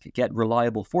risk, get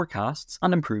reliable forecasts,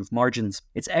 and improve margins.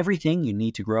 It's everything you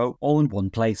need to grow all in one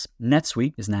place.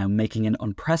 NetSuite is now making an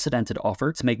unprecedented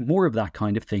offer to make more of that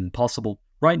kind of thing possible.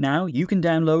 Right now, you can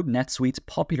download NetSuite's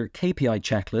popular KPI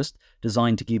checklist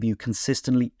designed to give you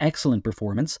consistently excellent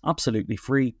performance absolutely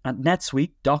free at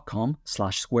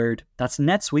netsuite.com/squared. That's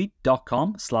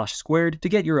netsuite.com/squared to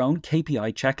get your own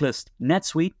KPI checklist.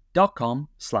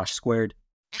 netsuite.com/squared.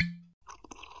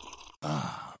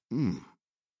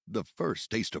 The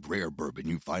first taste of rare bourbon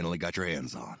you finally got your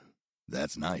hands on.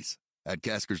 That's nice. At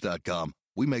Caskers.com,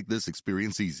 we make this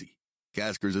experience easy.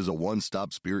 Caskers is a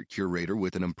one-stop spirit curator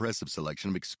with an impressive selection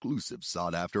of exclusive,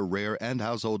 sought-after, rare, and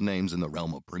household names in the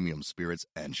realm of premium spirits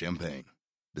and champagne.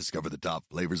 Discover the top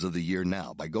flavors of the year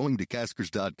now by going to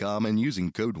Caskers.com and using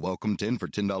code WELCOME10 for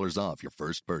 $10 off your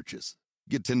first purchase.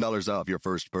 Get $10 off your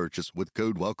first purchase with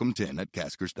code WELCOME10 at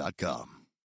Caskers.com.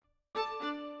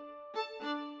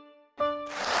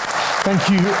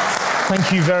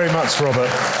 Thank you very much, Robert.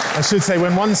 I should say,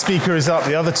 when one speaker is up,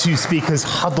 the other two speakers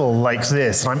huddle like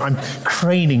this. I'm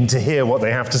craning to hear what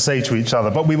they have to say to each other,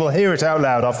 but we will hear it out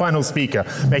loud. Our final speaker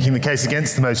making the case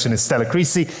against the motion is Stella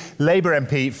Creasy, Labour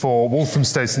MP for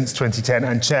Walthamstow since 2010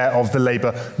 and chair of the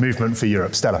Labour Movement for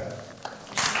Europe. Stella.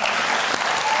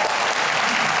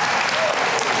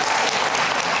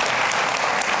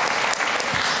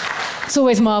 It's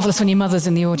always marvellous when your mother's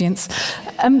in the audience.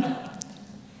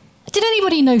 Did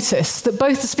anybody notice that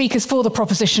both the speakers for the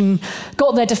proposition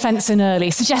got their defence in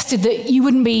early, suggested that you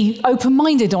wouldn't be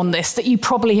open-minded on this, that you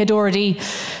probably had already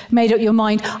made up your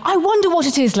mind? I wonder what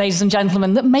it is, ladies and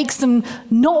gentlemen, that makes them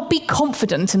not be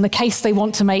confident in the case they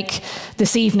want to make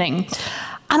this evening.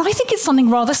 And I think it's something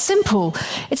rather simple.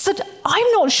 It's that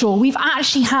I'm not sure we've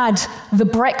actually had the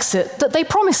Brexit that they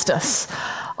promised us.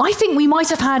 I think we might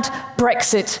have had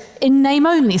Brexit in name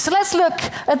only. So let's look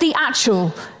at the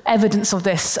actual evidence of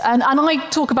this. And I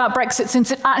talk about Brexit since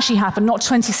it actually happened, not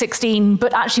 2016,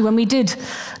 but actually when we did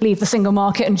leave the single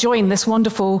market and join this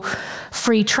wonderful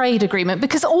free trade agreement,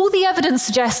 because all the evidence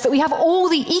suggests that we have all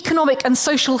the economic and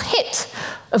social hit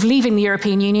of leaving the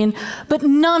European Union, but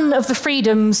none of the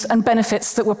freedoms and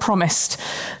benefits that were promised.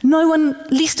 No one,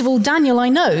 least of all Daniel I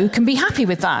know, can be happy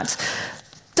with that.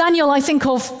 Daniel, I think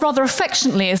of rather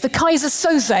affectionately as the Kaiser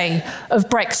Soze of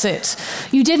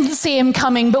Brexit. You didn't see him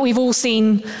coming, but we've all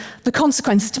seen the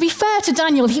consequences. To be fair to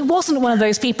Daniel, he wasn't one of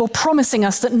those people promising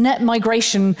us that net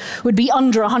migration would be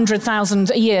under 100,000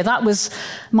 a year. That was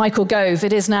Michael Gove.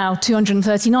 It is now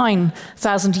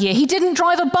 239,000 a year. He didn't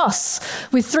drive a bus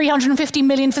with 350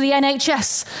 million for the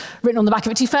NHS written on the back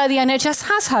of it. To be fair, the NHS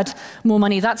has had more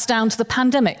money. That's down to the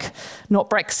pandemic,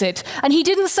 not Brexit. And he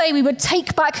didn't say we would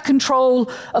take back control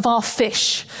of our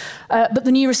fish. But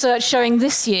the new research showing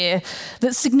this year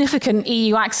that significant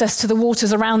EU access to the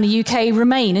waters around the UK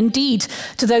remain. Indeed,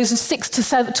 to those 6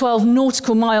 to 12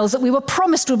 nautical miles that we were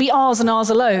promised would be ours and ours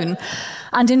alone.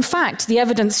 And in fact, the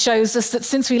evidence shows us that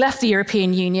since we left the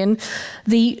European Union,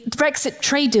 the Brexit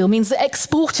trade deal means that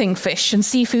exporting fish and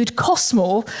seafood costs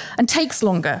more and takes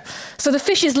longer. So the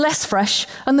fish is less fresh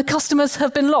and the customers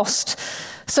have been lost.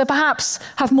 So perhaps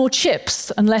have more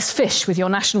chips and less fish with your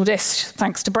national dish,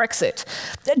 thanks to Brexit.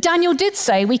 Daniel did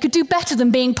say we could do better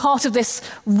than being part of this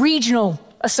regional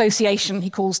association, he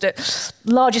calls it,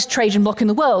 largest trading bloc in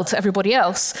the world to everybody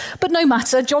else. But no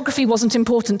matter, geography wasn't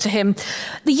important to him.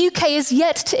 The UK is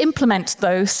yet to implement,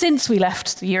 though, since we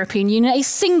left the European Union, a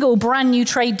single brand new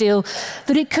trade deal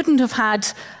that it couldn't have had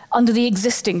under the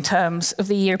existing terms of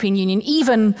the European Union,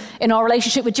 even in our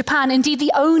relationship with Japan. Indeed,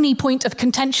 the only point of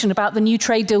contention about the new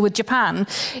trade deal with Japan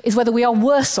is whether we are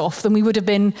worse off than we would have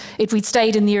been if we'd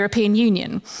stayed in the European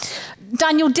Union.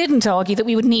 Daniel didn't argue that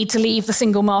we would need to leave the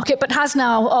single market, but has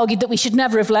now argued that we should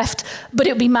never have left, but it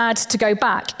would be mad to go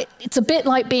back. It's a bit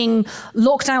like being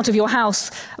locked out of your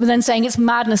house, but then saying it's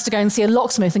madness to go and see a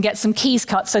locksmith and get some keys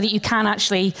cut so that you can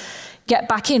actually get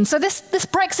back in. So this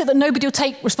Brexit that nobody will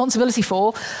take responsibility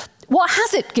for, what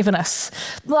has it given us?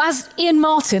 Well, as Ian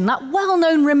Martin, that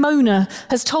well-known Ramona,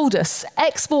 has told us,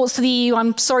 exports to the EU,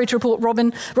 I'm sorry to report,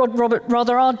 Robert,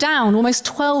 are down almost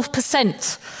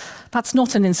 12%. That's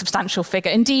not an insubstantial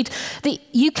figure. Indeed, the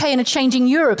UK and a Changing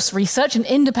Europe's research, an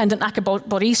independent academic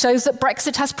body, shows that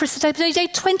Brexit has precipitated a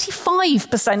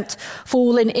 25%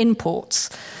 fall in imports.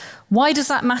 Why does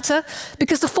that matter?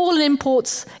 Because the fall in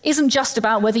imports isn't just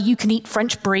about whether you can eat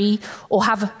French brie or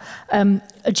have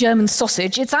a German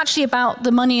sausage. It's actually about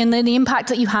the money and the impact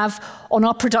that you have on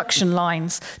our production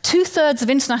lines. 2/3 of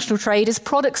international trade is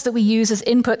products that we use as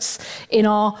inputs in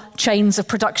our chains of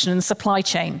production and supply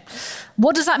chain.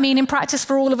 What does that mean in practice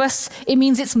for all of us? It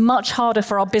means it's much harder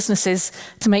for our businesses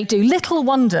to make do. Little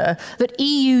wonder that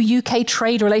EU-UK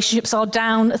trade relationships are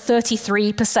down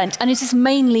 33%, and it is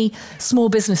mainly small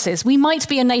businesses. We might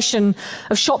be a nation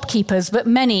of shopkeepers, but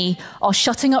many are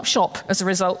shutting up shop as a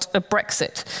result of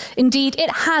Brexit. Indeed, it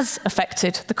has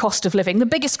affected the cost of living, the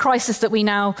biggest crisis that we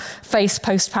now face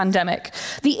post-pandemic.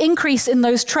 The increase in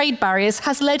those trade barriers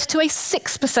has led to a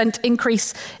 6%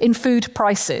 increase in food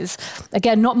prices.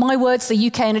 Again, not my words, It's the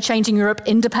UK and a Changing Europe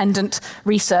independent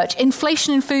research.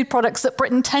 Inflation in food products that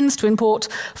Britain tends to import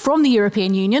from the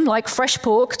European Union, like fresh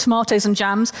pork, tomatoes and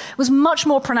jams, was much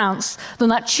more pronounced than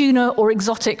that tuna or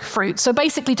exotic fruit. So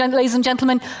basically, ladies and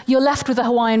gentlemen, you're left with a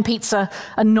Hawaiian pizza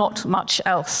and not much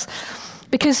else.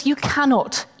 Because you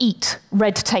cannot eat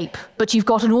red tape, but you've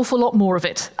got an awful lot more of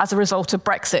it as a result of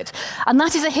Brexit. And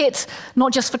that is a hit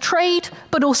not just for trade,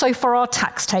 but also for our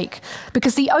tax take.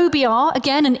 Because the OBR,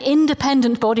 again, an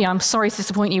independent body, I'm sorry to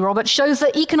disappoint you, Robert, shows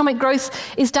that economic growth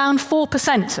is down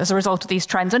 4% as a result of these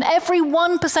trends. And every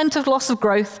 1% of loss of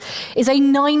growth is a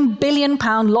 £9 billion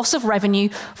loss of revenue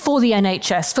for the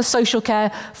NHS, for social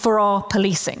care, for our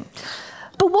policing.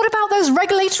 But what about those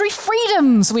regulatory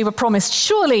freedoms we were promised?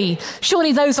 Surely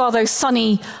those are those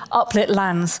sunny, uplit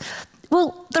lands.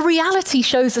 Well, the reality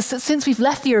shows us that since we've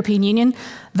left the European Union,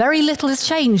 very little has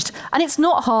changed, and it's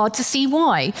not hard to see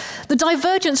why. The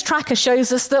Divergence Tracker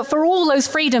shows us that for all those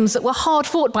freedoms that were hard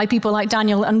fought by people like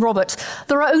Daniel and Robert,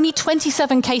 there are only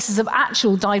 27 cases of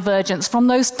actual divergence from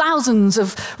those thousands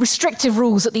of restrictive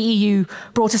rules that the EU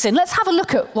brought us in. Let's have a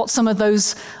look at what some of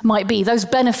those might be, those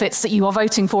benefits that you are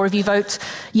voting for if you vote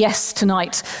yes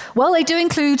tonight. Well, they do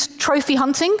include trophy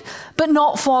hunting, but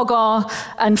not foie gras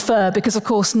and fur, because of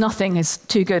course nothing is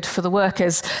too good for the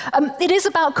workers. It is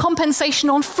about compensation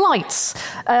on flights.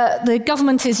 The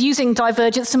government is using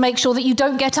divergence to make sure that you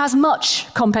don't get as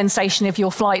much compensation if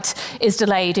your flight is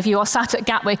delayed. If you are sat at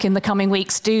Gatwick in the coming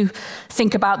weeks, do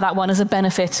think about that one as a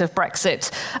benefit of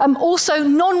Brexit. Also,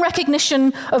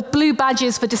 non-recognition of blue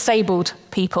badges for disabled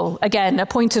people. Again, a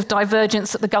point of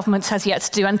divergence that the government has yet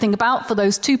to do anything about for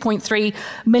those 2.3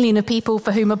 million of people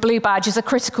for whom a blue badge is a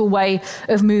critical way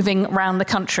of moving around the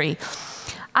country.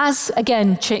 As,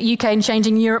 again, UK and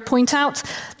Changing Europe point out,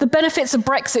 the benefits of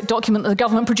Brexit document that the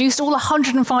government produced, all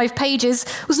 105 pages,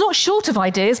 was not short of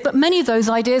ideas, but many of those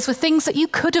ideas were things that you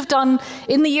could have done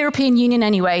in the European Union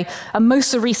anyway, and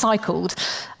most are recycled.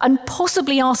 And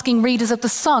possibly asking readers of The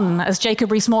Sun, as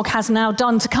Jacob Rees-Mogg has now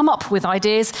done, to come up with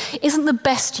ideas isn't the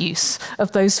best use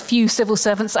of those few civil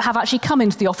servants that have actually come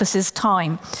into the office's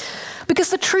time. Because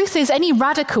the truth is, any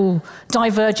radical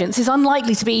divergence is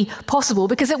unlikely to be possible,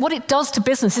 because what it does to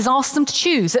business is ask them to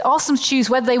choose. It asks them to choose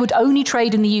whether they would only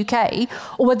trade in the UK,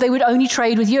 or whether they would only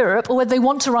trade with Europe, or whether they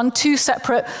want to run two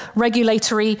separate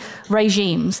regulatory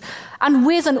regimes. And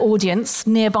with an audience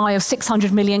nearby of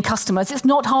 600 million customers, it's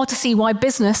not hard to see why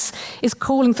business is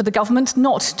calling for the government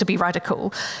not to be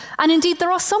radical. And indeed,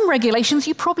 there are some regulations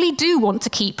you probably do want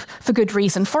to keep for good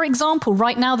reason. For example,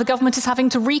 right now the government is having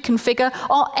to reconfigure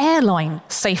our airline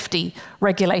safety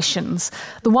regulations.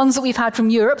 The ones that we've had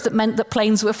from Europe that meant that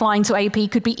planes that were flying to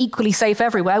AP could be equally safe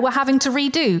everywhere, we're having to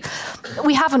redo.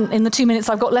 We haven't, in the 2 minutes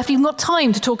I've got left, even got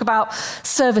time to talk about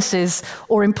services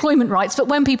or employment rights, but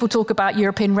when people talk about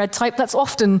European red tape, that's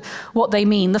often what they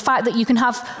mean. The fact that you can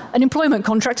have an employment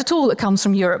contract at all that comes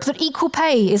from Europe, that equal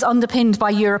pay is underpinned by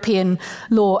European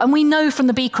law. And we know from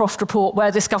the Beecroft report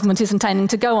where this government is intending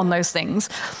to go on those things.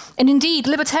 And indeed,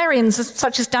 libertarians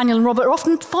such as Daniel and Robert are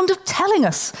often fond of telling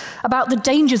us about the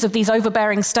dangers of these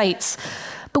overbearing states.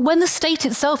 But when the state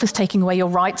itself is taking away your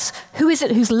rights, who is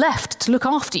it who's left to look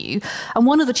after you? And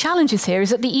one of the challenges here is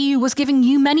that the EU was giving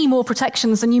you many more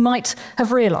protections than you might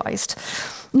have realised,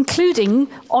 including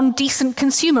on decent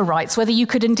consumer rights, whether you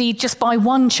could indeed just buy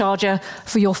one charger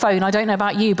for your phone. I don't know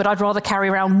about you, but I'd rather carry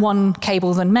around one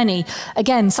cable than many.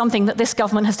 Again, something that this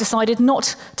government has decided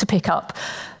not to pick up.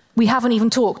 We haven't even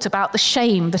talked about the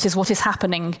shame that is what is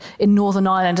happening in Northern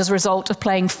Ireland as a result of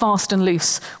playing fast and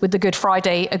loose with the Good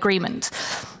Friday Agreement.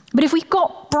 But if we've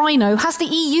got Brino, has the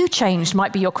EU changed,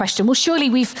 might be your question. Well, surely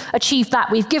we've achieved that.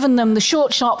 We've given them the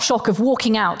short, sharp shock of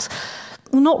walking out.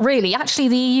 Well, not really. Actually,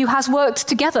 the EU has worked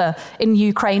together in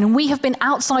Ukraine, and we have been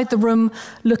outside the room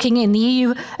looking in. The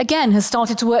EU, again, has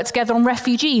started to work together on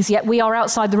refugees, yet we are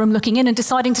outside the room looking in and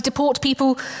deciding to deport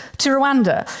people to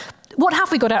Rwanda. What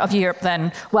have we got out of Europe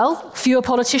then? Well, fewer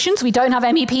politicians. We don't have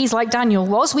MEPs like Daniel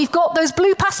was. We've got those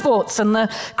blue passports and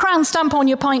the crown stamp on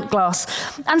your pint glass.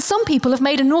 And some people have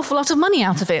made an awful lot of money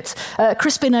out of it.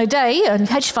 Crispin O'Day, a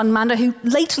hedge fund manager who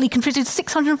lately contributed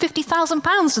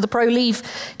 £650,000 to the pro-Leave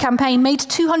campaign, made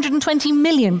 £220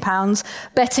 million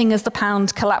betting as the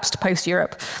pound collapsed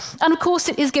post-Europe. And of course,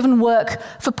 it is given work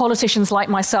for politicians like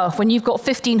myself. When you've got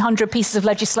 1,500 pieces of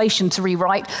legislation to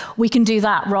rewrite, we can do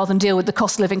that rather than deal with the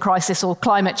cost of living crisis or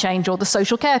climate change or the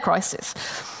social care crisis.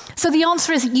 So the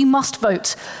answer is that you must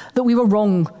vote that we were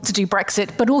wrong to do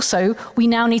Brexit, but also we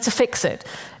now need to fix it.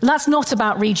 And that's not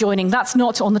about rejoining, that's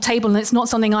not on the table, and it's not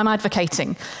something I'm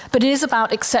advocating, but it is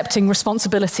about accepting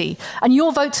responsibility. And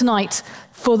your vote tonight,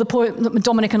 for the point that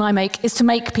Dominic and I make, is to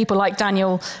make people like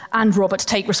Daniel and Robert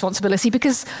take responsibility.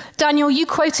 Because, Daniel, you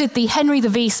quoted the Henry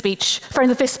V speech, when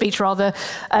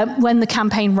the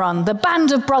campaign ran, the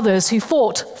band of brothers who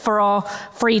fought for our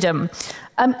freedom.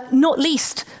 Not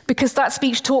least because that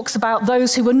speech talks about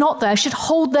those who were not there should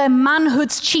hold their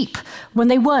manhoods cheap when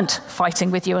they weren't fighting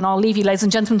with you. And I'll leave you, ladies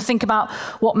and gentlemen, to think about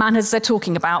what manhoods they're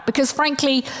talking about. Because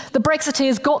frankly, the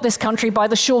Brexiteers got this country by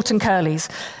the short and curlies.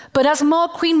 But as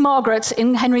Queen Margaret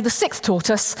in Henry VI taught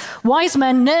us, wise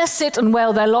men ne'er sit and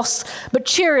wail their loss, but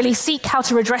cheerily seek how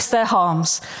to redress their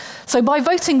harms. So by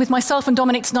voting with myself and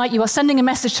Dominic tonight, you are sending a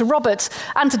message to Robert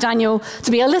and to Daniel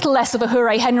to be a little less of a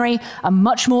hooray Henry and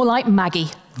much more like Maggie.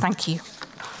 Thank you.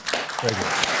 Very good.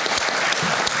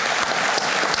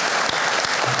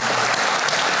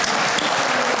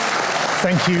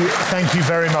 Thank you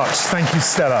very much. Thank you,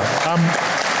 Stella.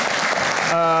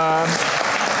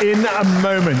 In a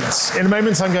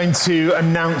moment, I'm going to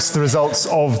announce the results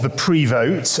of the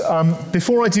pre-vote.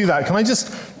 Before I do that, can I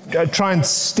just try and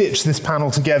stitch this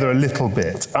panel together a little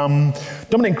bit?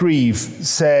 Dominic Grieve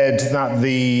said that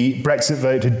the Brexit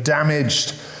vote had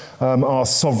damaged our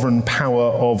sovereign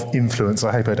power of influence.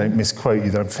 I hope I don't misquote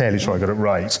you, though I'm fairly sure I got it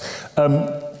right.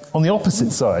 On the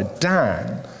opposite side,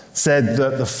 Dan said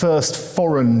that the first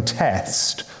foreign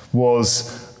test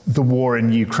was the war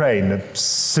in Ukraine, a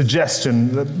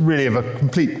suggestion that really of a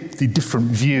completely different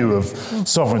view of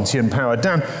sovereignty and power.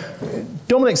 Dan,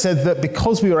 Dominic said that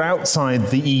because we were outside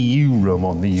the EU room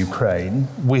on the Ukraine,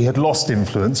 we had lost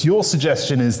influence. Your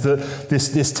suggestion is that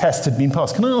this test had been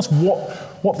passed. Can I ask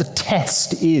what the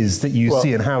test is that you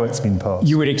see and how it's been passed?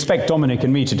 You would expect Dominic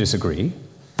and me to disagree,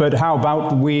 but how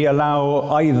about we allow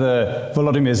either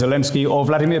Volodymyr Zelensky or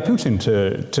Vladimir Putin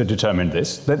to determine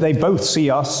this, that they both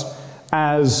see us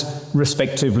as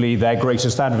respectively their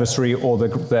greatest adversary or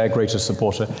their greatest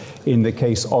supporter in the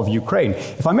case of Ukraine.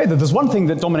 If I may, there's one thing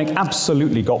that Dominic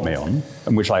absolutely got me on,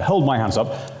 and which I hold my hands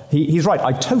up. He's right,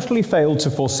 I totally failed to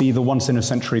foresee the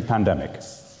once-in-a-century pandemic.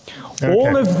 Okay.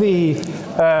 All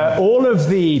of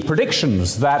the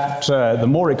predictions that the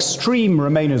more extreme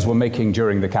Remainers were making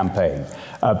during the campaign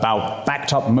about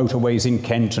backed-up motorways in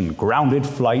Kent and grounded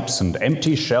flights and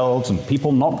empty shelves and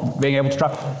people not being able to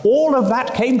travel, all of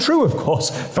that came true, of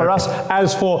course, for us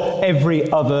as for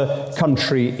every other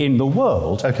country in the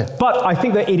world. Okay. But I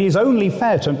think that it is only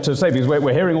fair to say, because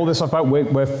we're hearing all this stuff about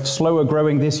we're slower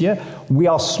growing this year. We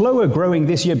are slower growing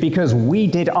this year because we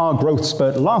did our growth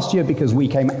spurt last year because we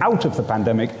came out of the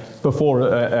pandemic before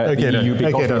the EU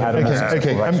because we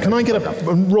had can I get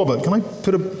Robert, can I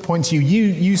put a point to you?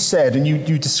 You said, and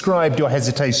you described your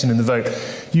hesitation in the vote.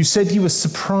 You said you were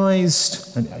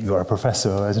surprised, and you're a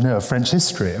professor, I don't know, of French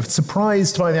history,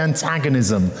 surprised by the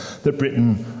antagonism that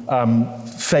Britain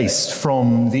faced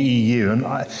from the EU. And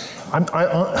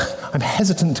I'm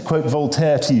hesitant to quote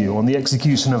Voltaire to you on the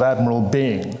execution of Admiral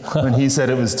Byng when he said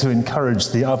it was to encourage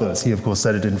the others. He, of course,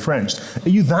 said it in French. Are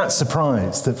you that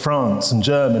surprised that France and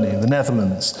Germany and the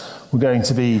Netherlands were going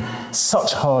to be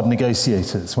such hard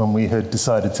negotiators when we had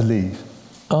decided to leave?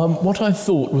 What I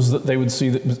thought was that they would see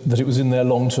that it was in their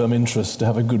long-term interest to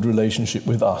have a good relationship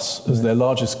with us as their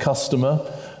largest customer,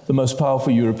 the most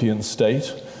powerful European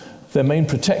state, their main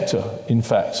protector, in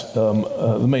fact,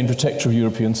 the main protector of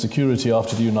European security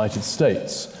after the United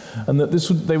States, and that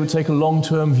they would take a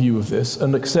long-term view of this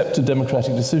and accept a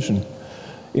democratic decision.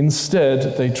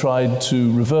 Instead, they tried to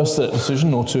reverse that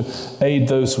decision or to aid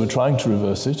those who were trying to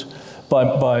reverse it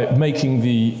by making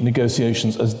the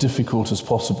negotiations as difficult as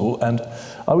possible and,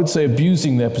 I would say,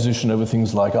 abusing their position over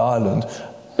things like Ireland.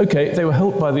 Okay, they were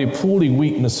helped by the appalling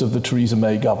weakness of the Theresa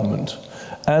May government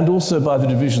and also by the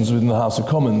divisions within the House of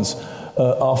Commons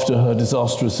after her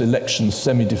disastrous election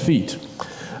semi-defeat.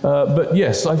 But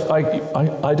yes,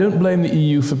 I don't blame the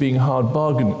EU for being hard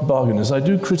bargainers. I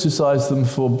do criticise them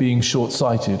for being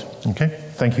short-sighted. Okay,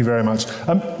 thank you very much.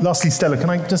 Lastly, Stella, can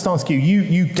I just ask you,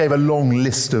 you gave a long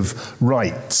list of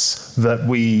rights that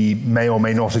we may or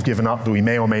may not have given up, that we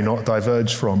may or may not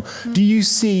diverge from. Do you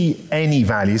see any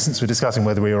value, since we're discussing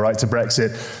whether we are right to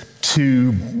Brexit,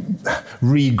 to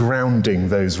regrounding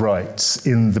those rights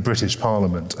in the British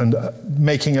Parliament and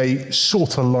making a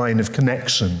shorter line of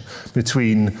connection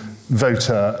between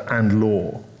voter and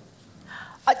law?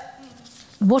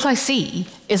 what I see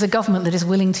is a government that is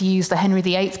willing to use the Henry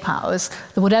VIII powers,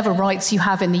 that whatever rights you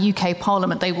have in the UK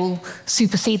Parliament, they will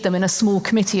supersede them in a small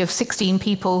committee of 16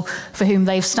 people for whom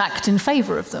they've stacked in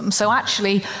favour of them. So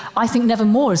actually, I think never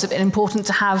more has it been important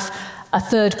to have a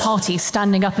third party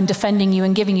standing up and defending you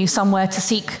and giving you somewhere to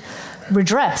seek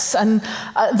redress. And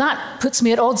that puts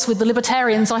me at odds with the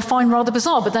libertarians I find rather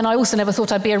bizarre. But then I also never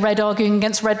thought I'd be a red arguing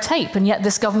against red tape, and yet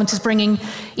this government is bringing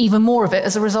even more of it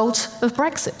as a result of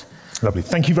Brexit. Lovely.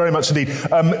 Thank you very much indeed.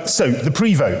 So the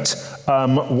pre-vote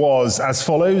was as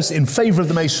follows. In favour of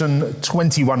the motion,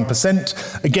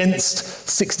 21%, against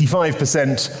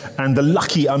 65%, and the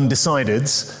lucky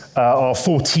undecideds are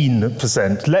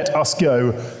 14%. Let us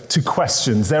go to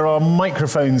questions. There are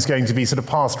microphones going to be sort of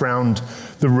passed around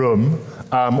the room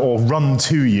or run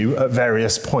to you at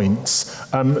various points.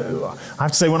 I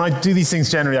have to say, when I do these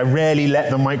things generally, I rarely let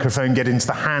the microphone get into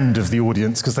the hand of the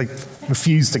audience because they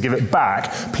refuse to give it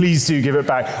back. Please do give it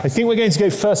back. I think we're going to go,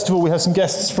 first of all, we have some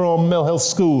guests from Mill Hill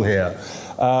School here.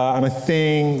 And I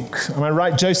think, am I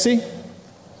right, Josie?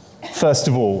 First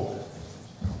of all.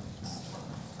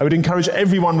 I would encourage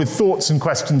everyone with thoughts and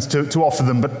questions to offer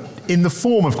them, but in the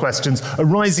form of questions. A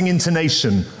rising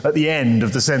intonation at the end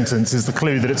of the sentence is the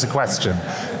clue that it's a question.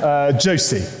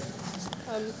 Josie,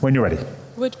 when you're ready.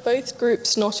 Would both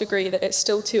groups not agree that it's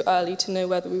still too early to know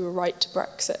whether we were right to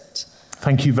Brexit?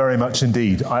 Thank you very much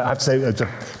indeed. I have to say it's a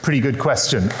pretty good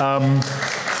question. Is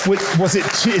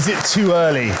it too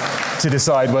early to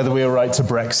decide whether we were right to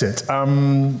Brexit?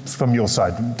 From your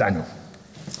side, Daniel.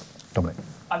 Dominic.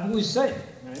 I've always said,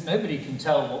 nobody can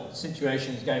tell what the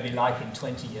situation is going to be like in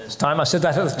 20 years' time. I said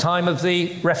that at the time of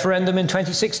the referendum in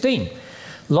 2016.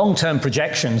 Long-term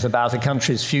projections about a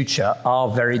country's future are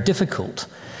very difficult.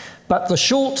 But the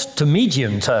short to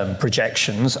medium-term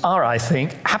projections are, I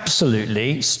think,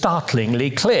 absolutely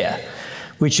startlingly clear,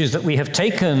 which is that we have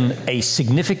taken a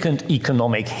significant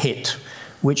economic hit,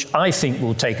 which I think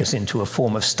will take us into a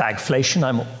form of stagflation.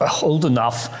 I'm old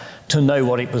enough to know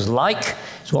what it was like.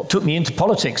 It's what took me into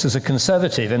politics as a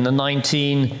Conservative in the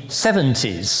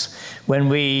 1970s, when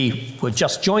we were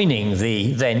just joining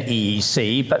the then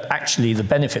EEC, but actually the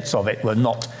benefits of it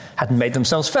hadn't made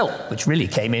themselves felt, which really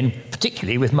came in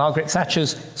particularly with Margaret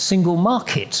Thatcher's single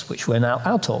market, which we're now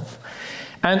out of.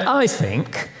 And I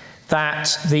think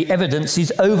that the evidence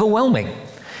is overwhelming.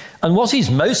 And what is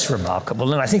most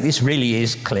remarkable, and I think this really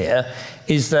is clear,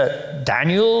 is that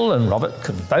Daniel and Robert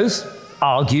can both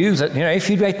argue that, if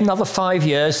you wait another 5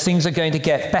 years, things are going to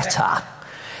get better.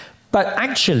 But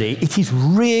actually, it is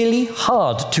really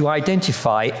hard to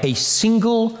identify a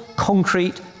single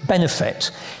concrete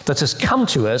benefit that has come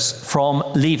to us from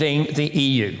leaving the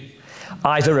EU.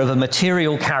 Either of a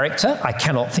material character, I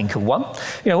cannot think of one.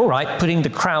 All right, putting the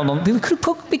crown on, we could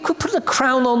put the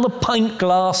crown on the pint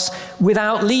glass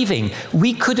without leaving.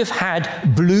 We could have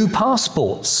had blue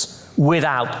passports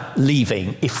without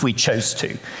leaving if we chose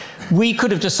to. We could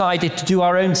have decided to do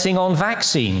our own thing on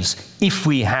vaccines if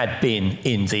we had been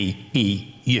in the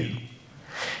EU.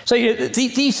 So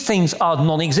these things are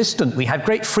non-existent. We had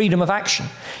great freedom of action.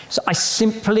 So I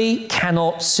simply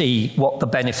cannot see what the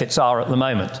benefits are at the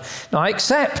moment. Now, I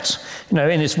accept, in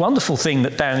this wonderful thing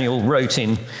that Daniel wrote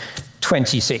in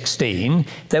 2016,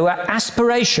 there were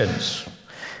aspirations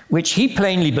which he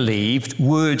plainly believed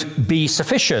would be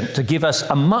sufficient to give us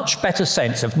a much better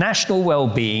sense of national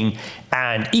well-being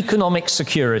and economic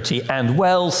security and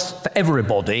wealth for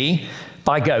everybody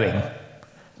by going.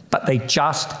 But they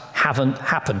just haven't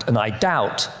happened, and I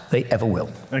doubt they ever will.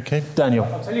 Okay, Daniel.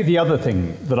 I'll tell you the other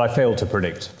thing that I failed to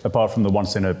predict, apart from the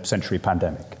once-in-a-century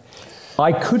pandemic.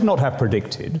 I could not have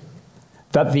predicted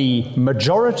that the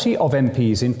majority of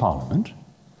MPs in Parliament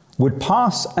would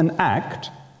pass an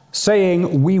act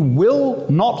saying we will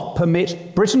not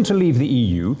permit Britain to leave the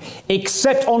EU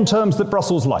except on terms that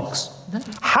Brussels likes.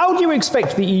 How do you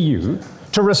expect the EU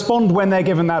to respond when they're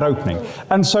given that opening?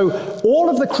 And so all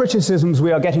of the criticisms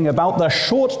we are getting about the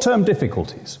short-term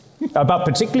difficulties,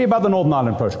 particularly about the Northern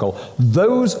Ireland Protocol,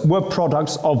 those were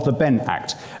products of the Benn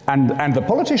Act. And the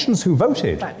politicians who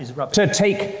voted to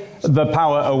take the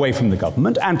power away from the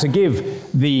government and to give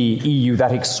the EU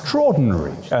that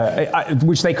extraordinary,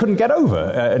 which they couldn't get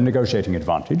over, negotiating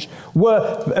advantage,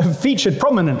 were featured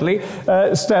prominently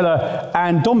Stella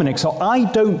and Dominic. So I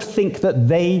don't think that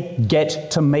they get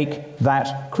to make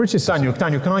that criticism.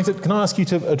 Daniel, can I ask you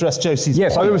to address Josie's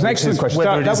Yes, point, it was an excellent question.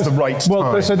 Whether it is the right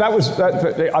time. So that was,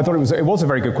 I thought it was a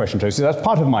very good question, Josie. That's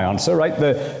part of my answer, right?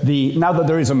 Now that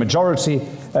there is a majority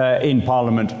in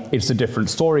Parliament, it's a different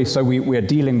story. So we are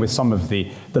dealing with some of the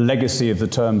legacy of the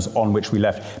terms on which we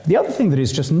left. The other thing that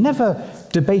is just never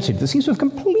debated, that seems to have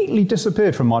completely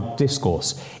disappeared from our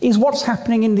discourse, is what's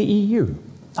happening in the EU.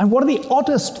 And one of the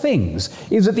oddest things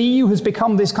is that the EU has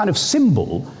become this kind of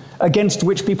symbol against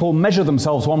which people measure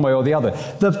themselves one way or the other.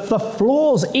 The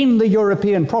flaws in the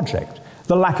European project,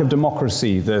 the lack of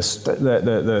democracy, the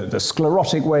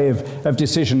sclerotic way of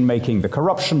decision-making, the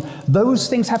corruption, those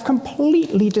things have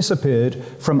completely disappeared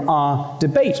from our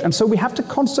debate. And so we have to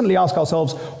constantly ask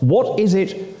ourselves, what is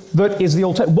it that is the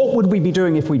alternative? What would we be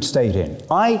doing if we'd stayed in?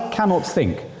 I cannot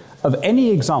think of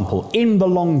any example in the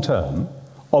long term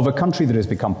of a country that has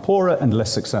become poorer and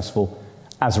less successful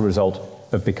as a result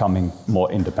of becoming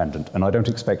more independent. And I don't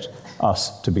expect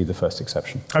us to be the first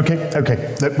exception.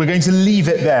 Okay. Look, we're going to leave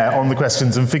it there on the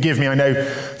questions. And forgive me, I know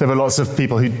there were lots of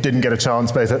people who didn't get a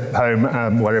chance, both at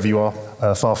home, wherever you are,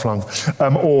 far-flung,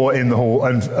 or in the hall.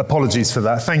 And apologies for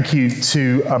that. Thank you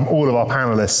to all of our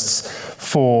panellists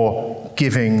for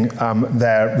giving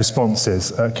their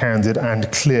responses candid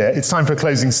and clear. It's time for a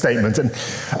closing statement. And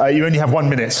you only have 1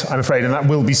 minute, I'm afraid, and that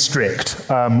will be strict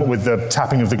with the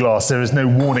tapping of the glass. There is no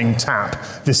warning tap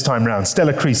this time round.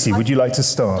 Stella Creasy, would you like to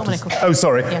start? Dominic. Oh,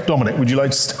 sorry. Yeah. Dominic, would you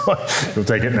like to start? You'll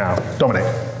take it now. Dominic.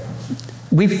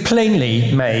 We've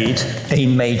plainly made a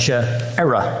major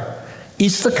error.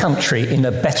 Is the country in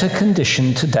a better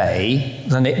condition today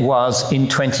than it was in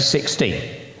 2016?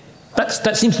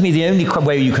 That seems to me the only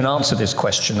way you can answer this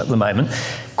question at the moment.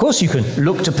 Of course, you can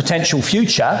look to potential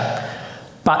future,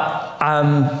 but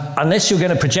unless you're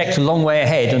going to project a long way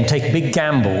ahead and take big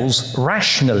gambles,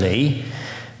 rationally,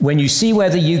 when you see where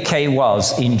the UK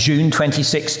was in June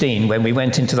 2016, when we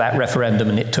went into that referendum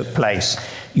and it took place,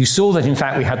 you saw that, in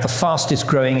fact, we had the fastest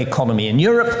growing economy in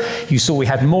Europe. You saw we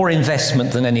had more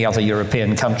investment than any other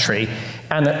European country.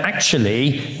 And that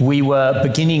actually, we were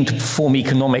beginning to perform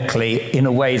economically in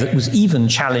a way that was even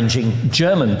challenging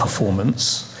German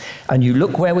performance. And you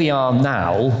look where we are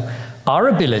now, our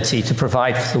ability to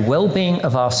provide for the well-being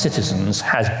of our citizens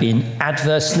has been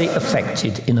adversely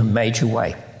affected in a major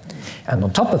way. And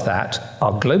on top of that,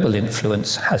 our global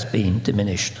influence has been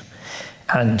diminished.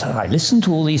 And I listen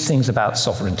to all these things about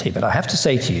sovereignty, but I have to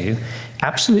say to you,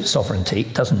 absolute sovereignty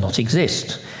does not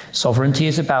exist. Sovereignty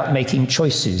is about making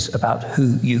choices about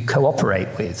who you cooperate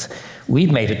with.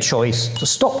 We've made a choice to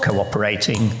stop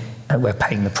cooperating, and we're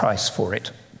paying the price for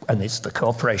it. And it's the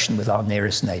cooperation with our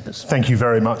nearest neighbours. Thank you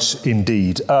very much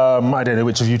indeed. I don't know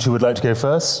which of you two would like to go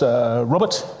first.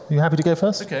 Robert, are you happy to go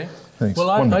first? Okay. Thanks.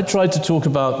 Well, I tried to talk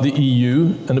about the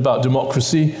EU and about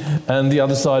democracy, and the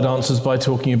other side answers by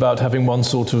talking about having one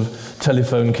sort of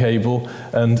telephone cable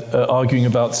and arguing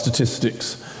about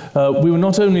statistics. We were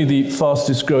not only the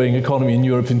fastest growing economy in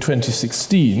Europe in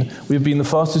 2016, we've been the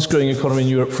fastest growing economy in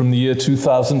Europe from the year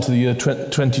 2000 to the year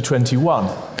 2021.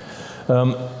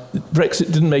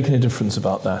 Brexit didn't make any difference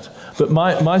about that. But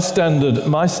my stand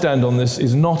on this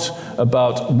is not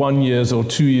about 1 year's or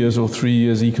 2 years or 3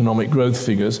 years economic growth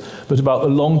figures, but about the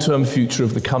long-term future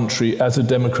of the country as a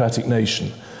democratic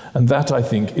nation. And that, I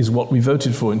think, is what we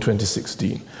voted for in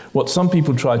 2016, what some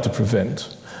people tried to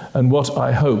prevent, and what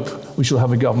I hope we shall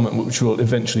have a government which will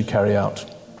eventually carry out.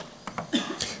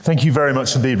 Thank you very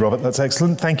much indeed, Robert. That's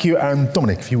excellent. Thank you. And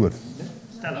Dominic, if you would.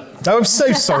 Stella. Oh, I'm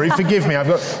so sorry. Forgive me. I've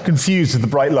got confused with the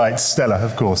bright lights. Stella,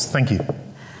 of course. Thank you.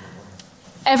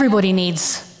 Everybody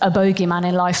needs a bogeyman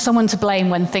in life, someone to blame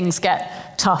when things get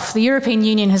tough. The European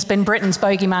Union has been Britain's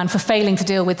bogeyman for failing to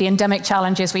deal with the endemic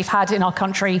challenges we've had in our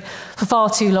country for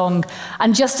far too long.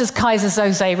 And just as Kaiser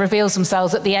Soze reveals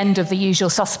themselves at the end of The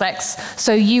Usual Suspects,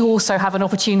 so you also have an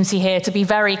opportunity here to be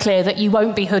very clear that you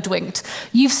won't be hoodwinked.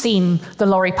 You've seen the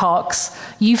lorry parks,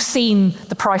 you've seen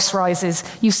the price rises,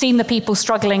 you've seen the people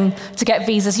struggling to get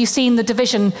visas, you've seen the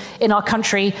division in our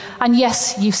country, and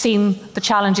yes, you've seen the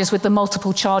challenges with the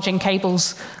multiple charging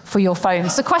cables for your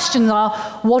phones. The questions are,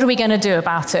 what are we going to do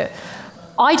about it?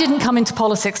 I didn't come into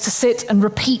politics to sit and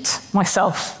repeat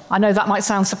myself. I know that might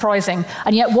sound surprising,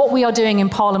 and yet what we are doing in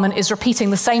Parliament is repeating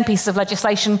the same pieces of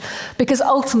legislation, because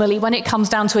ultimately, when it comes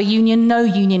down to a union, no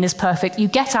union is perfect. You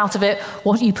get out of it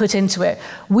what you put into it.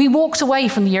 We walked away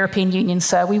from the European Union,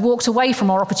 sir. We walked away from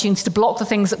our opportunity to block the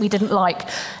things that we didn't like.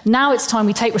 Now it's time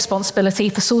we take responsibility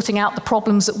for sorting out the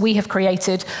problems that we have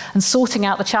created and sorting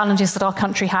out the challenges that our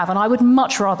country have. And I would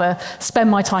much rather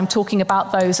spend my time talking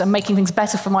about those and making things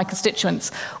better for my constituents,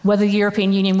 whether the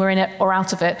European Union were in it or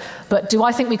out of it. But do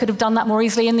I think we could have done that more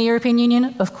easily in the European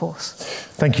Union? Of course.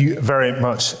 Thank you very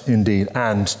much indeed.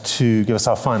 And to give us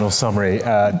our final summary,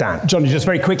 Dan. Johnny, just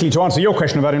very quickly to answer your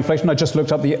question about inflation, I just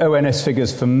looked up the ONS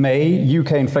figures for May.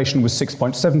 UK inflation was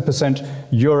 6.7%,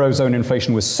 Eurozone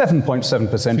inflation was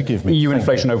 7.7%, Forgive me. EU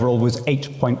inflation overall was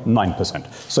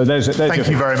 8.9%. So there's Thank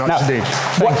you very much indeed.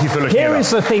 Thank you for looking Here it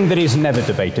is up. the thing that is never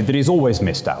debated, that is always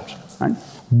missed out. Right?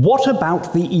 What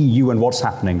about the EU and what's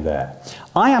happening there?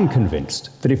 I am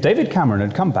convinced that if David Cameron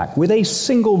had come back with a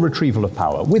single retrieval of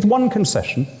power, with one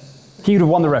concession, he would have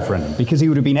won the referendum, because he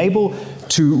would have been able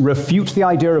to refute the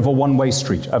idea of a one-way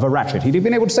street, of a ratchet. He'd have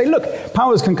been able to say, look,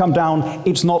 powers can come down,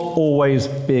 it's not always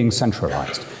being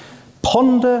centralized.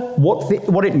 Ponder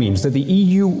what it means that the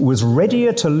EU was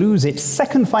readier to lose its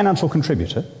second financial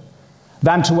contributor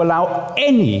than to allow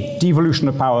any devolution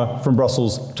of power from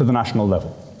Brussels to the national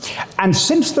level. And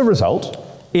since the result,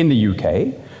 in the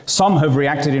UK, some have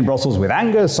reacted in Brussels with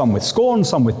anger, some with scorn,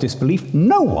 some with disbelief.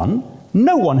 No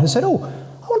one has said, oh,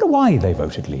 I wonder why they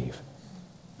voted leave.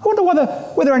 I wonder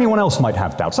whether anyone else might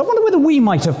have doubts. I wonder whether we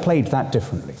might have played that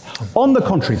differently. On the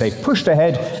contrary, they pushed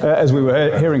ahead, as we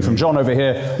were hearing from John over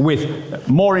here, with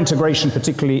more integration,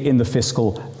 particularly in the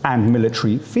fiscal and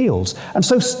military fields. And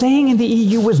so staying in the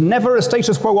EU was never a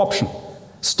status quo option.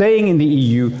 Staying in the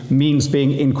EU means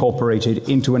being incorporated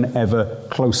into an ever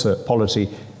closer polity,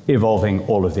 evolving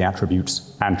all of the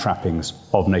attributes and trappings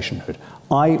of nationhood.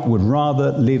 I would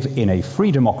rather live in a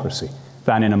free democracy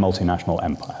than in a multinational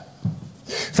empire.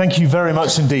 Thank you very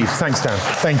much indeed. Thanks, Dan.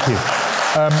 Thank you.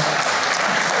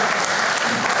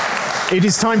 It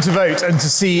is time to vote and to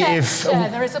see if...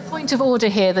 there is a point of order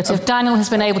here that if Daniel has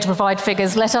been able to provide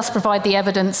figures, let us provide the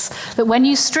evidence that when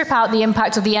you strip out the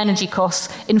impact of the energy costs,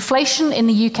 inflation in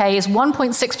the UK is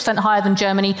 1.6% higher than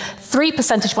Germany, 3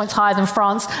 percentage points higher than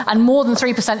France, and more than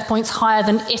 3 percentage points higher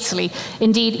than Italy.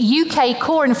 Indeed, UK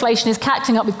core inflation is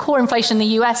catching up with core inflation in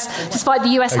the US, despite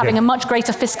the US having a much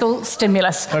greater fiscal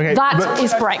stimulus. That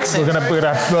is Brexit.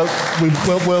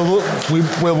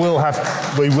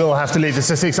 We will have to leave the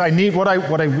statistics. What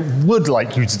I would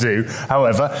like you to do,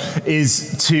 however,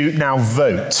 is to now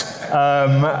vote.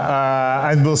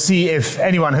 And we'll see if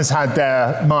anyone has had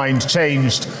their mind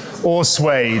changed or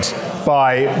swayed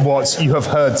by what you have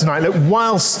heard tonight. Look,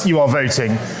 whilst you are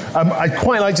voting, I'd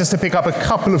quite like just to pick up a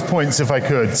couple of points if I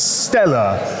could.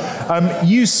 Stella,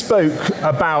 you spoke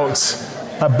about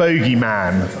a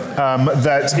bogeyman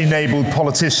that enabled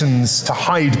politicians to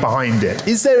hide behind it.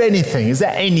 Is there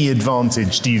any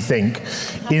advantage, do you think,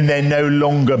 in there no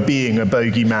longer being a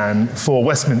bogeyman for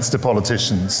Westminster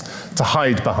politicians to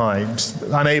hide behind,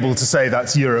 unable to say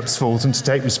that's Europe's fault and to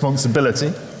take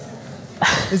responsibility?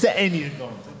 Is there any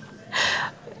advantage?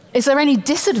 Is there any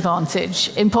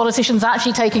disadvantage in politicians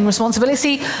actually taking responsibility?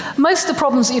 See, most of the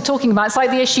problems that you're talking about, it's like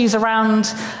the issues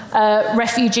around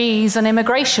refugees and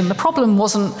immigration. The problem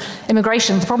wasn't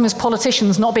immigration. The problem is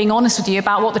politicians not being honest with you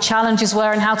about what the challenges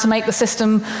were and how to make the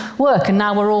system work. And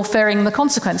now we're all fearing the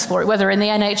consequence for it, whether in the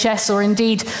NHS or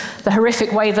indeed the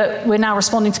horrific way that we're now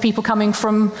responding to people coming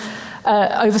from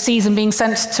overseas and being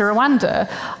sent to Rwanda.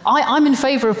 I'm in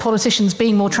favour of politicians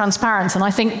being more transparent, and I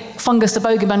think Fungus the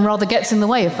Bogeyman rather gets in the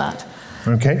way of that.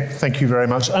 Okay, thank you very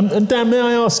much. And Dan, may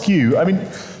I ask you,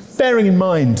 bearing in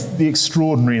mind the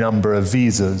extraordinary number of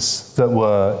visas that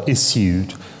were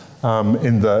issued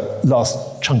in the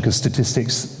last chunk of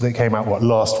statistics that came out,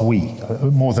 last week,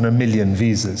 more than 1 million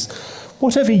visas,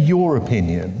 whatever your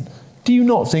opinion, do you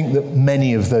not think that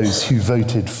many of those who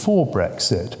voted for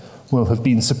Brexit will have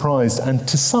been surprised and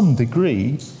to some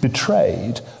degree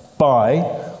betrayed by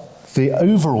the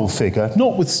overall figure,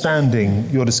 notwithstanding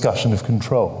your discussion of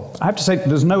control? I have to say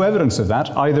there's no evidence of that,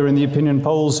 either in the opinion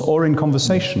polls or in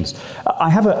conversations. I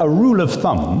have a rule of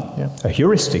thumb, a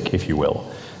heuristic, if you will,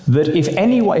 that if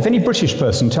any British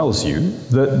person tells you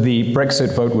that the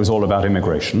Brexit vote was all about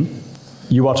immigration,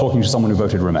 you are talking to someone who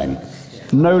voted Remain.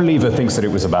 No Leaver thinks that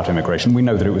it was about immigration. We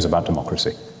know that it was about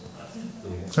democracy.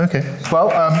 Okay. Well,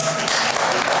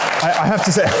 I have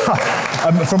to say,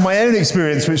 from my own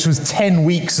experience, which was 10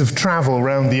 weeks of travel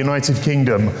around the United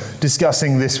Kingdom,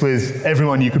 discussing this with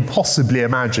everyone you could possibly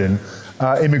imagine,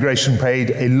 immigration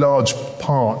played a large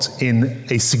part in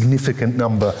a significant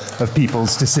number of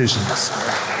people's decisions.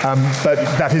 But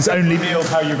that is only... revealed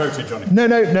how you voted, Johnny. No,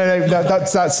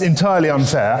 that's entirely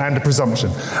unfair and a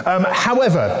presumption.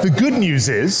 However, the good news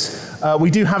is we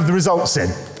do have the results in.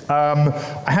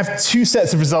 I have 2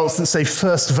 sets of results that say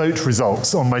first vote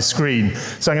results on my screen.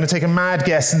 So I'm going to take a mad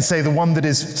guess and say the one that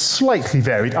is slightly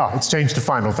varied. It's changed to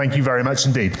final. Thank you very much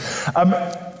indeed.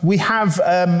 We have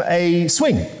a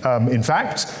swing, in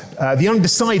fact. The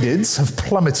undecideds have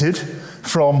plummeted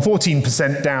from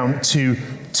 14% down to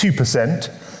 2%.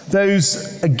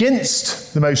 Those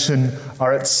against the motion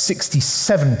are at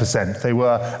 67%. They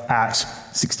were at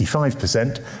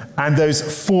 65%. And those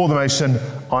for the motion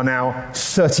are now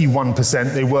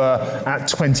 31%. They were at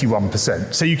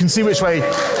 21%. So you can see which way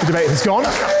the debate has gone.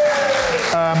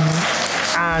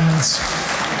 And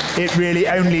it really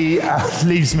only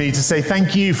leaves me to say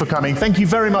thank you for coming. Thank you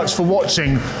very much for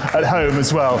watching at home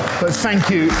as well. But thank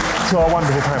you to our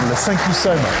wonderful panellists. Thank you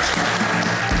so much.